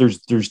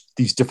there's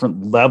these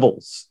different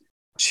levels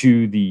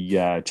to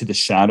the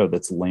shadow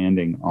that's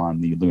landing on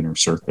the lunar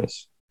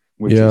surface,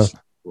 which Yeah. is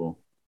cool.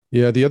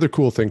 Yeah, the other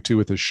cool thing too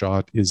with his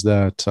shot is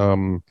that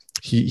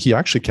he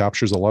actually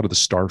captures a lot of the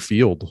star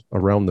field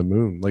around the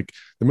moon. Like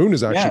the moon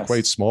is actually quite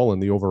Yes. small in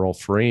the overall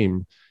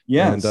frame,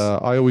 and Yes.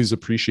 I always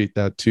appreciate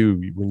that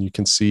too when you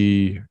can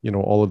see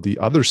all of the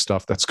other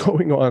stuff that's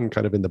going on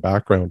kind of in the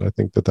background. I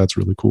think that that's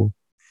really cool.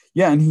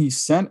 Yeah, and he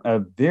sent a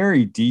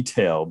very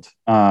detailed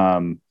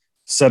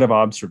set of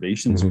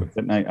observations Mhm. with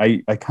it,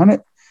 and I kind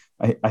of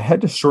I had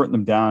to shorten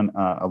them down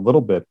a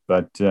little bit,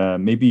 but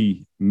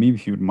maybe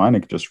if you would mind, I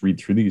could just read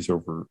through these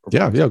over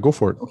Yeah, just. yeah, go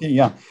for it. Okay,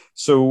 yeah.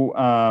 So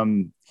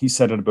he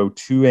said at about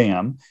 2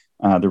 a.m.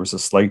 There was a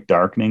slight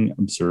darkening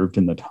observed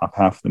in the top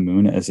half of the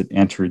moon as it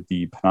entered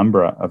the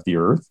penumbra of the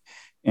Earth.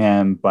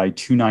 And by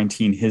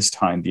 2:19 his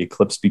time, the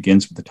eclipse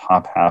begins with the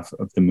top half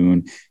of the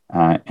moon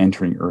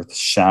entering Earth's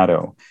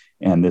shadow.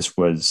 And this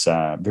was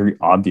very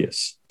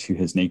obvious to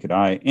his naked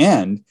eye.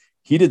 And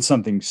he did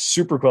something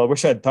super cool. I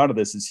wish I had thought of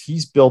this. Is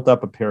he's built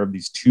up a pair of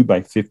these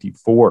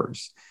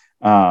 2x54s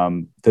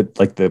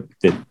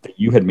that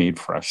you had made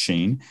for us,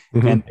 Shane.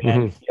 And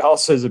he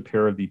also has a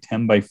pair of the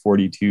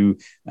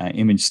 10x42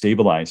 image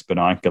stabilized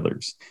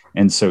binoculars.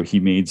 And so he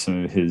made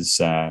some of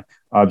his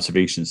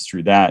observations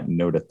through that and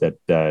noted that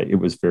it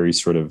was very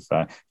sort of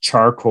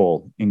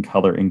charcoal in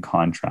color, in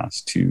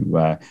contrast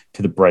to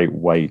the bright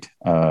white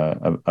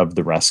of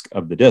the rest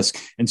of the disk.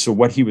 And so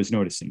what he was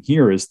noticing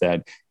here is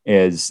that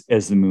as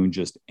the moon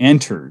just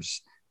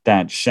enters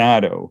that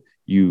shadow,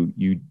 you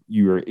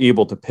are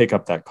able to pick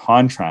up that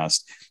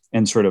contrast.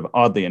 And sort of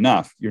oddly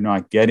enough, you're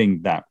not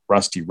getting that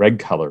rusty red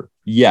color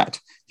yet.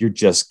 You're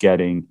just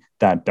getting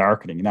that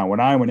darkening. Now,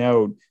 when I went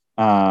out,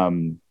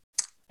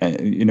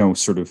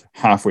 sort of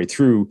halfway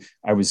through,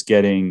 I was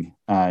getting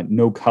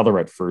no color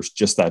at first,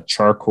 just that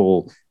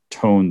charcoal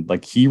tone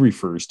like he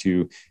refers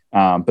to.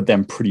 But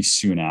then pretty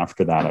soon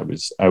after that,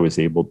 I was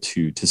able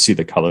to see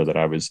the color that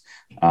I was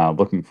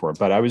looking for.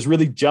 But I was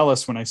really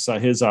jealous when I saw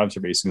his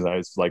observations. I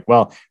was like,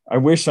 well, I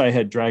wish I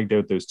had dragged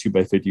out those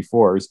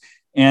 2x54s,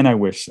 and I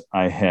wish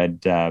I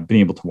had been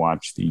able to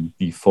watch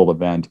the full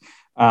event.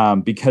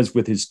 Because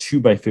with his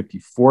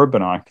 2x54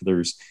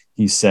 binoculars,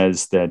 he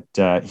says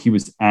that he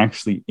was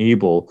actually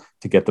able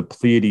to get the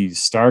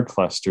Pleiades star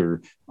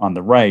cluster on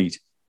the right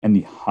and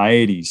the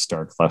Hyades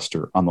star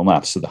cluster on the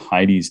left. So the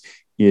Hyades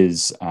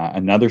is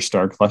another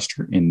star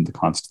cluster in the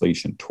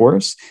constellation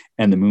Taurus,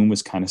 and the moon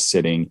was kind of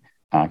sitting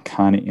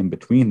kind of in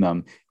between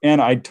them.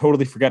 And I'd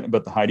totally forgotten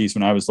about the Hyades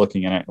when I was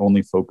looking, and I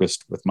only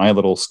focused with my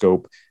little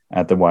scope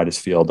at the widest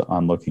field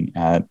on looking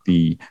at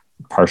the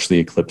partially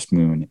eclipsed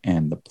moon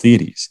and the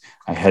Pleiades.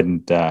 I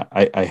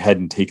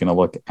hadn't taken a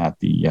look at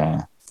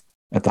the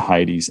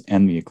Hyades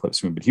and the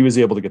eclipse moon, but he was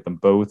able to get them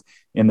both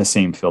in the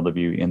same field of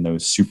view in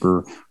those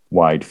super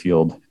wide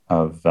field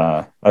of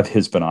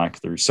his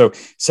binoculars. So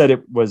said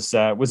it was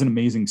an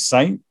amazing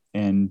sight,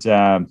 and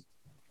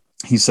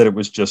he said it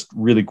was just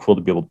really cool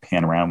to be able to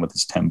pan around with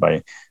his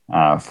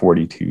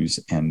 10x42s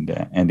and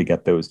to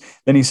get those.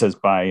 Then he says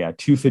by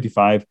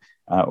 2:55.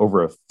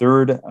 Over a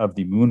third of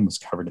the moon was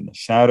covered in the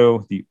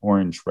shadow. The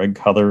orange-red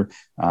color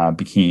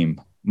became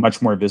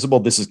much more visible.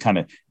 This is kind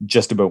of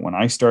just about when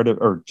I started,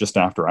 or just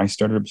after I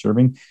started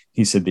observing.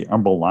 He said the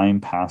umbral line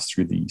passed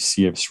through the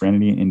Sea of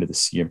Serenity into the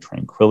Sea of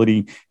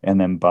Tranquility. And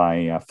then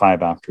by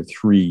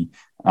 5:03,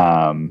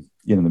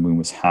 the moon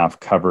was half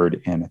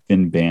covered, and a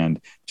thin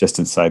band just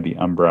inside the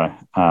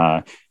umbra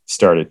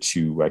started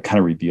to kind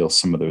of reveal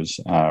some of those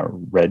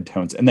red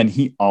tones. And then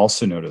he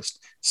also noticed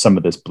some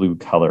of this blue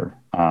color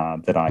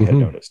that I had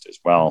noticed as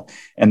well.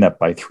 And that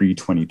by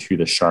 3:22,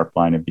 the sharp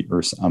line of the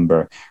Ursa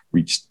umbra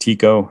reached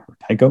Tycho,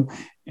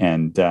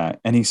 and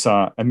he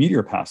saw a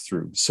meteor pass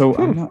through. So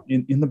I'm not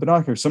in the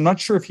binoculars. So I'm not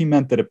sure if he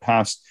meant that it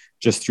passed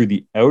just through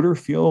the outer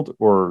field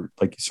or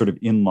like sort of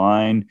in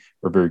line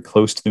or very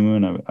close to the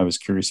moon. I was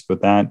curious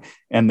about that.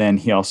 And then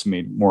he also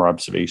made more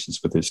observations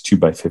with his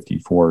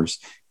 2x54s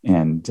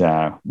and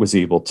was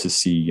able to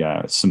see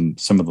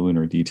some of the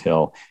lunar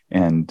detail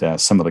and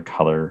some of the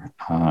color,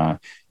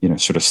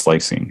 sort of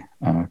slicing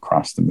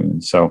across the moon.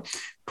 So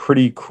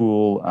pretty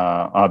cool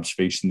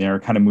observation there.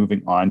 Kind of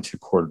moving on to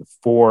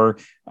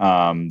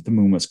 4:45. The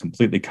moon was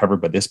completely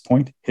covered by this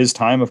point. His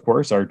time, of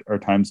course, our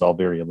times all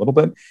vary a little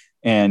bit.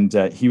 And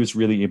he was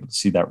really able to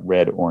see that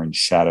red-orange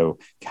shadow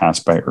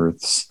cast by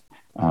Earth's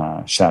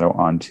shadow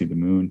onto the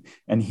moon.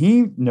 And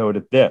he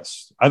noted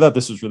this. I thought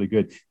this was really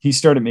good. He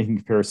started making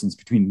comparisons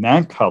between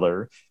that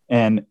color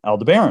and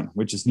Aldebaran,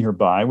 which is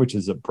nearby, which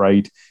is the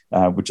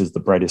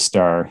brightest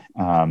star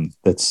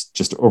that's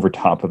just over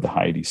top of the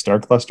Hyades star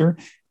cluster.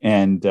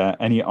 And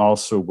he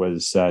also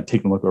was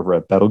taking a look over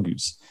at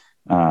Betelgeuse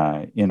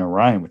in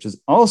Orion, which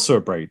is also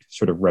a bright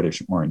sort of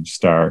reddish orange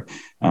star,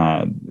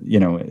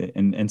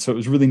 and so it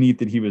was really neat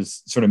that he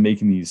was sort of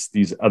making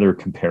these other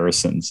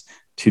comparisons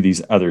to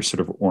these other sort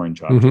of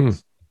orange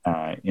objects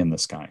in the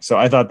sky. So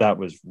I thought that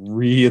was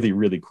really,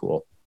 really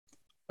cool.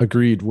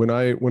 Agreed. When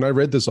I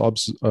read this I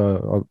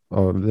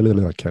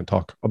can't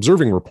talk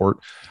observing report,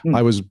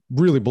 I was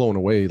really blown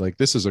away. Like,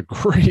 this is a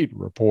great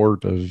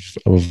report of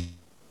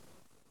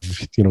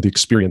the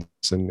experience,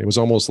 and it was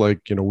almost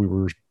like we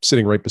were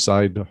sitting right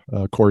beside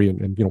Corey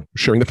and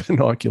sharing the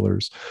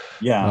binoculars.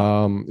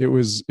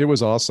 It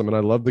was awesome, and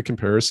I love the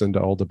comparison to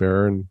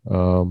Aldebaran.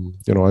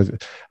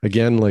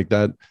 Again, like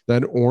that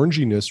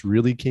oranginess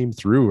really came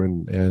through,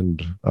 and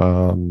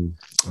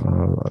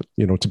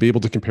to be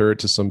able to compare it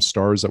to some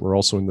stars that were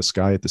also in the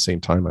sky at the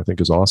same time, I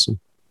think is awesome.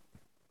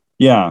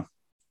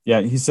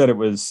 Yeah, he said it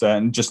was,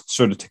 and just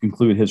sort of to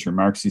conclude his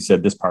remarks, he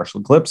said this partial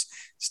eclipse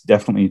is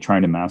definitely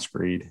trying to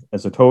masquerade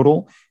as a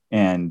total,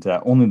 and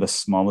only the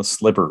smallest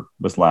sliver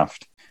was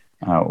left.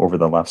 over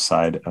the left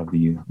side of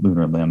the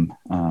lunar limb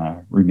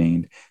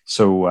remained.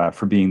 So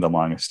for being the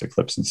longest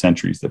eclipse in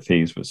centuries, the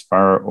phase was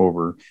far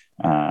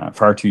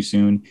too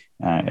soon,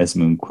 as the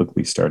moon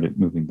quickly started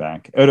moving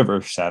back out of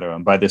Earth's shadow.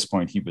 And by this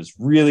point, he was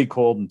really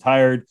cold and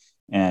tired,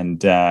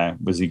 and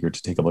was eager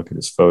to take a look at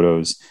his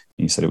photos.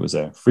 And he said it was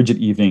a frigid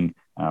evening,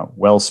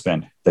 well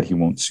spent, that he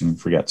won't soon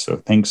forget. So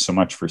thanks so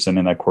much for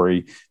sending that,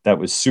 Corey. That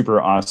was super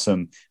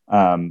awesome.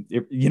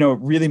 It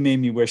really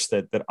made me wish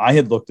that I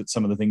had looked at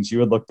some of the things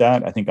you had looked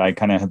at. I think I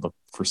kind of had looked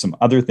for some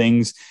other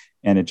things,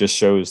 and it just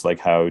shows like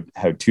how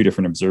two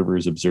different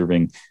observers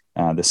observing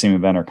the same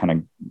event are kind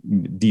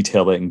of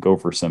detail it and go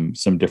for some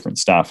different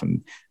stuff.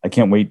 And I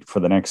can't wait for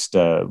the next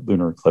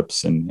lunar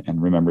eclipse and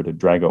remember to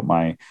drag out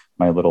my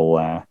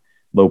little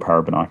low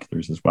power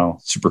binoculars as well.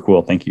 Super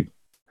cool. Thank you.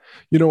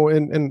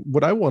 And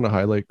what I want to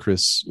highlight,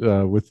 Chris,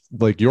 with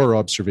like your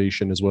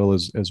observation as well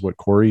as what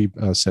Corey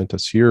sent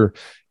us here,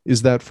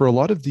 is that for a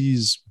lot of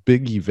these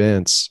big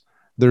events,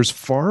 there's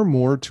far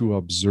more to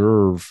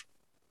observe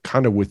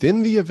kind of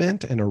within the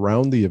event and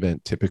around the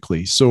event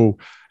typically. So,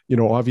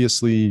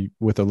 obviously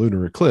with a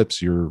lunar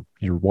eclipse, you're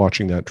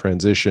watching that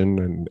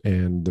transition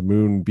and the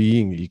moon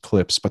being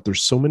eclipsed, but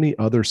there's so many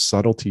other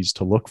subtleties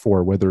to look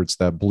for, whether it's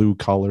that blue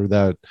color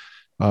that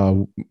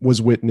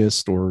was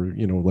witnessed, or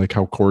like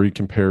how Corey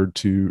compared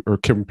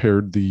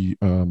the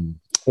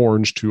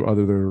orange to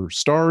other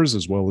stars,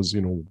 as well as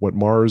what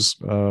Mars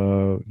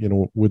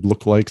would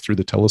look like through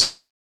the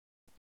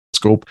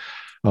telescope.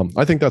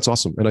 I think that's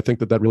awesome, and I think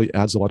that really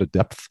adds a lot of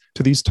depth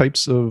to these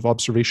types of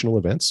observational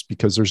events,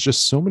 because there's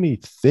just so many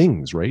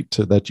things, right,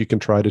 that you can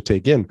try to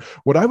take in.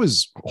 What I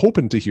was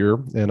hoping to hear,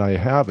 and I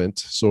haven't,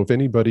 so if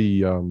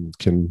anybody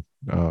can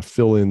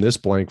fill in this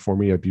blank for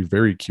me, I'd be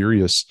very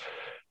curious.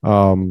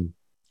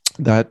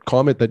 That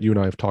comet that you and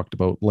I have talked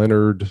about,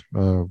 Leonard,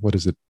 what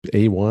is it,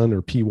 A1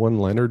 or P1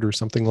 Leonard or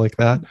something like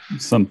that?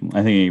 Something,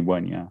 I think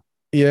A1, yeah.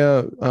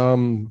 Yeah.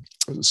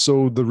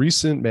 So the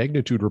recent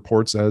magnitude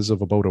reports as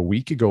of about a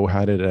week ago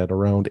had it at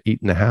around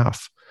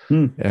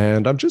 8.5.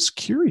 And I'm just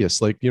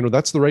curious, like,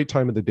 that's the right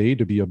time of the day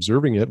to be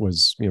observing it,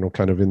 was,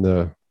 kind of in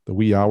the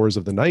wee hours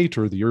of the night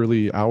or the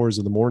early hours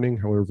of the morning,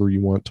 however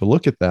you want to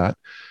look at that.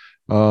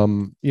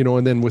 And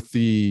then with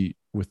the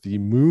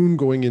moon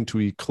going into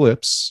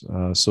eclipse,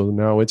 so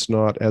now it's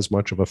not as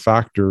much of a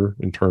factor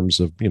in terms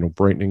of,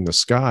 brightening the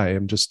sky.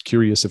 I'm just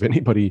curious if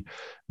anybody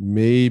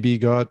maybe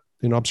got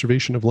an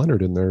observation of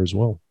Leonard in there as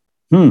well.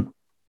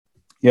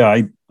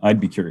 Yeah, I'd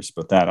be curious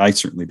about that. I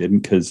certainly didn't,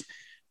 because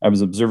I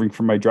was observing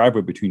from my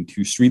driveway between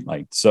two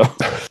streetlights. So,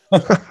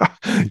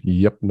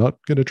 yep, not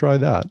going to try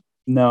that.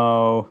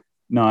 No,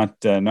 not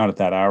at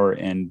that hour.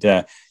 And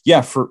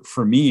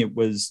for me, it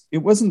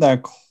wasn't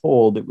that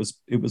cold. It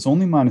was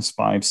only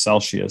 -5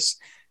 Celsius.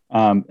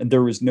 And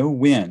there was no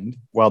wind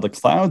while the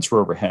clouds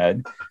were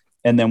overhead.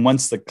 And then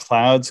once the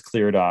clouds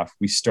cleared off,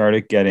 we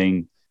started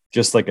getting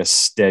just like a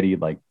steady,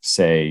 like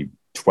say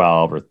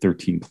 12 or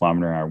 13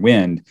 kilometer an hour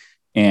wind,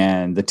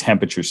 and the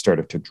temperature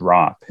started to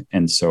drop.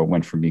 And so it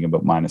went from being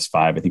about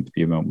 -5, I think, to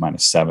be about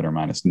 -7 or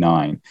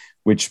 -9,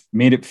 which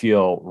made it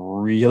feel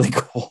really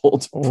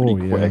cold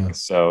pretty quick.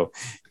 So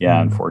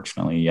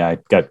unfortunately,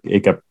 it got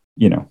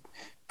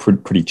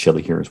pretty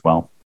chilly here as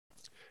well.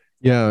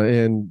 Yeah,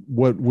 and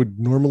what would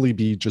normally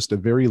be just a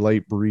very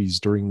light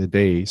breeze during the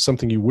day,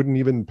 something you wouldn't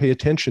even pay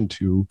attention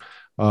to,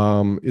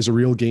 is a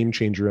real game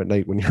changer at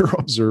night when you're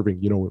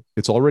observing.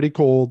 It's already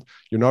cold,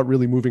 you're not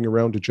really moving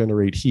around to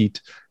generate heat,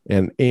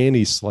 and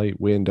any slight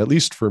wind, at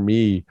least for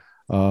me,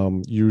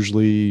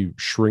 usually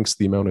shrinks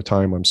the amount of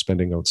time I'm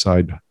spending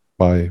outside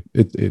by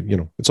it.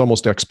 It's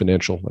almost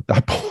exponential at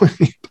that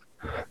point.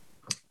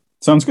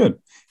 Sounds good.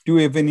 Do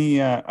we have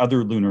any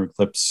other lunar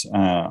eclipse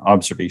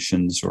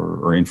observations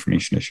or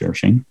information to share,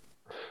 Shane?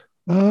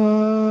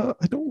 I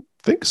don't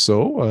think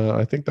so.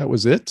 I think that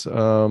was it.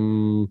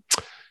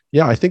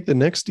 I think the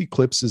next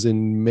eclipse is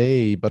in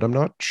May, but I'm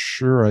not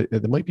sure.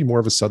 It might be more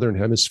of a southern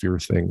hemisphere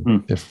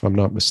thing, if I'm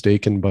not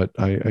mistaken, but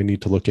I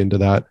need to look into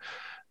that.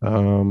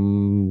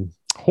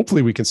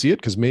 Hopefully we can see it,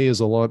 because May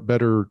is a lot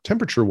better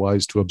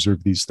temperature-wise to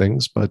observe these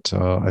things, but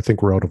I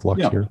think we're out of luck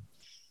here.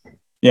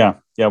 Yeah,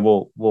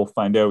 we'll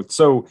find out.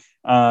 So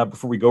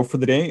before we go for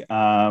the day,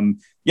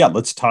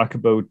 let's talk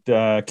about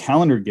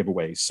calendar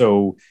giveaway.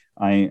 So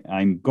I'm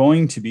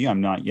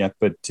not yet,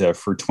 but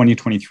for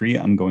 2023,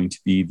 I'm going to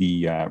be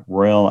the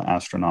Royal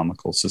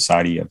Astronomical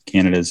Society of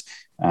Canada's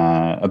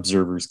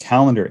Observers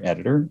Calendar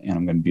Editor, and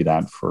I'm going to do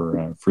that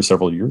for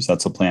several years.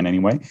 That's the plan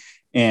anyway.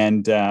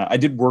 And I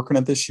did work on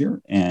it this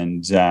year,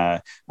 and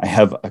I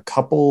have a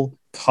couple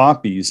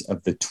copies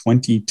of the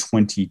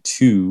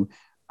 2022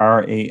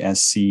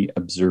 RASC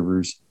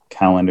Observers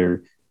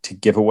Calendar to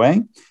give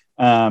away.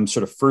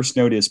 Sort of first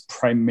note is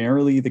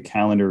primarily the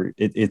calendar.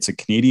 It's a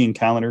Canadian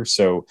calendar.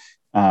 So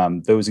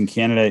those in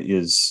Canada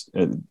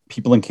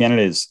people in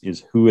Canada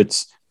is who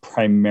it's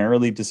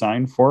primarily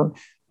designed for.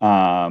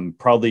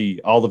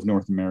 Probably all of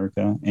North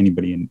America,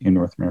 anybody in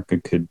North America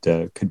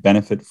could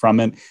benefit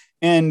from it.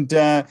 And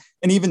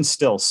even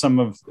still, some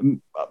of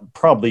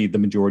probably the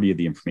majority of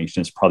the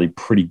information is probably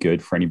pretty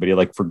good for anybody.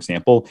 Like, for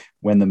example,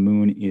 when the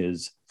moon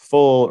is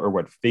full or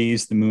what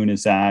phase the moon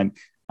is at,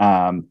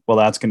 well,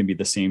 that's going to be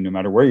the same no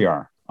matter where you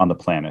are on the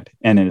planet.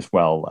 And as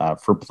well,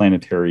 for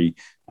planetary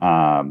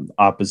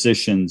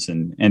oppositions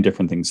and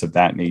different things of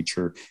that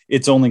nature,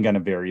 it's only going to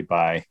vary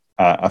by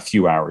a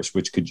few hours,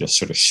 which could just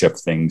sort of shift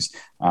things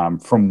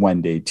from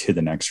one day to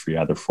the next for you,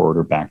 either forward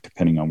or back,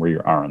 depending on where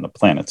you are on the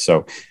planet.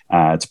 So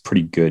it's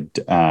pretty good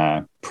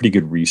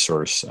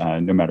resource,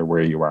 no matter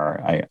where you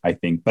are, I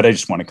think. But I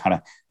just want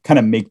to kind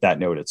of make that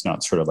note. It's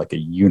not sort of like a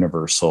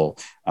universal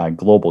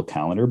global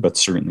calendar, but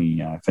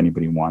certainly if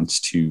anybody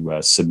wants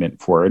to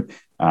submit for it,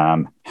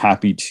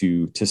 happy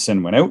to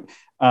send one out.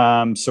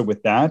 So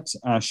with that,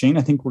 Shane,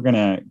 I think we're going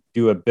to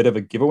do a bit of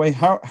a giveaway.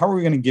 How are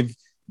we going to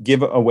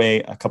give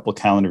away a couple of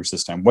calendars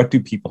this time? What do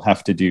people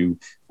have to do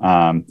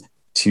to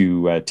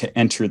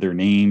enter their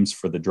names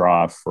for the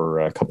draw for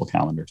a couple of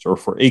calendars, or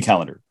for a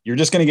calendar? You're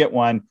just going to get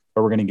one,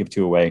 or we're going to give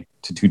two away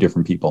to two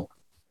different people.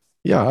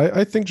 Yeah,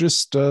 I think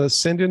just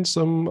send in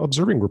some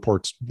observing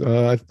reports.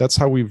 That's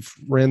how we've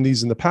ran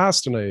these in the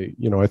past, and I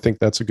think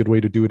that's a good way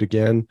to do it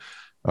again.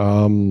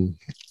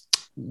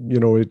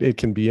 It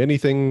can be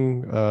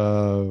anything.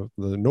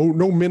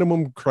 No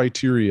minimum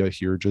criteria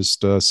here.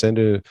 Just send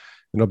an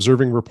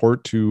observing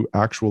report to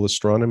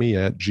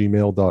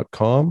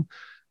actualastronomy@gmail.com.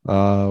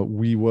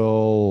 We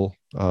will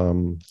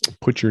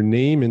put your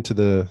name into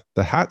the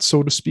hat,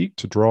 so to speak,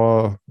 to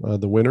draw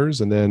the winners,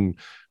 and then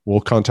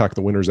we'll contact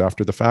the winners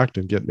after the fact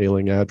and get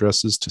mailing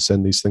addresses to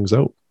send these things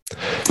out.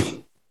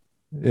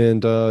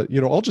 And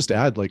I'll just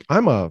add, like,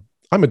 I'm a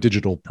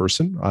digital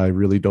person. I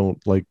really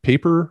don't like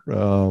paper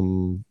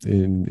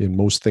in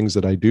most things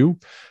that I do.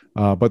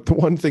 But the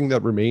one thing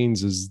that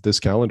remains is this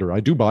calendar. I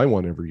do buy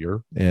one every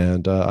year,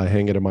 and I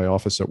hang it in my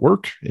office at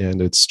work.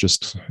 And it's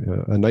just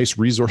a nice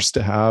resource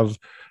to have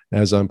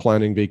as I'm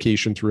planning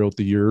vacation throughout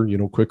the year.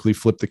 Quickly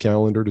flip the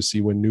calendar to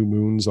see when new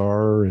moons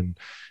are, and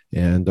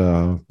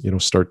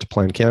start to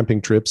plan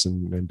camping trips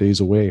and days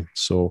away.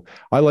 So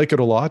I like it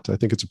a lot. I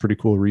think it's a pretty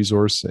cool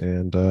resource.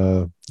 And,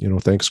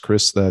 thanks,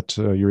 Chris, that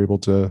you're able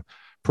to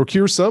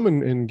procure some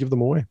and give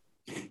them away.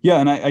 Yeah.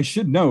 And I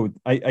should note,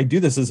 I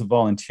do this as a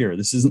volunteer.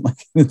 This isn't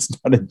like, it's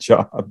not a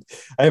job.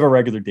 I have a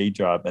regular day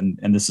job,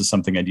 and this is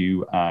something I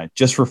do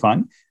just for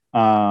fun.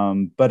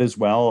 But as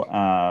well,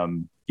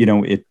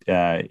 it's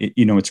a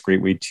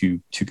great way to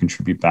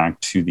contribute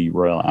back to the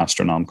Royal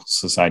Astronomical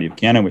Society of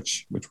Canada,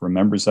 which we're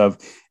members of.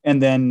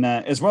 And then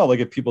as well, like,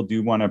 if people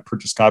do want to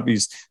purchase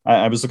copies,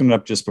 I was looking it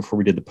up just before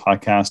we did the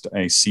podcast.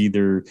 I see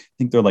I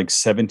think they're like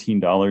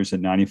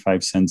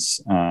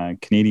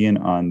 $17.95 Canadian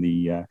on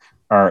the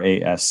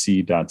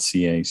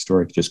rasc.ca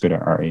store. If you just go to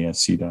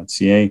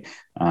rasc.ca, you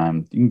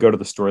can go to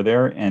the store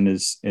there. And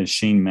as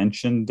Shane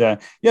mentioned,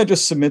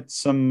 just submit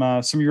some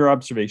of your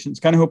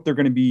observations. Kind of hope they're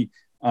going to be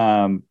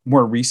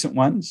more recent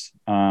ones.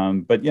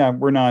 But yeah,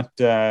 we're not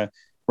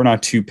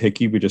too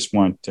picky. We just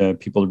want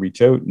people to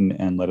reach out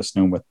and let us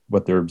know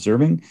what they're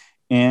observing.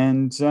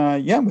 And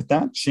with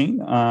that,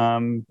 Shane,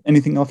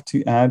 anything else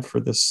to add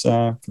for this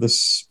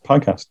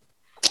podcast?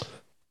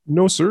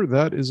 No, sir.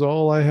 That is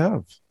all I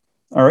have.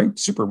 All right,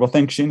 super. Well,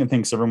 thanks, Shane, and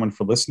thanks everyone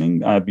for listening.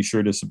 Be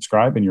sure to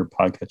subscribe in your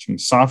podcatching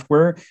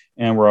software,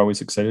 and we're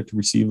always excited to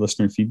receive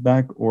listener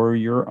feedback or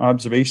your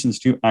observations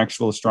to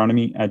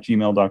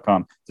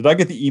actualastronomy@gmail.com. Did I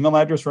get the email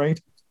address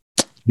right?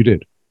 You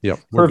did. Yeah.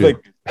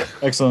 Perfect.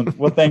 Excellent.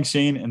 Well, thanks,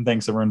 Shane, and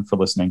thanks everyone for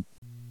listening.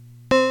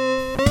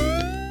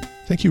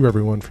 Thank you,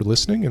 everyone, for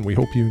listening, and we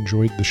hope you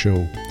enjoyed the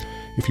show.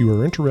 If you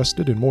are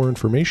interested in more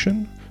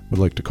information, would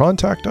like to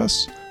contact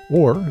us,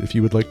 or if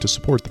you would like to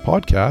support the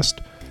podcast,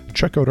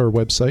 check out our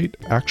website,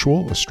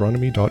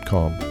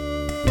 actualastronomy.com.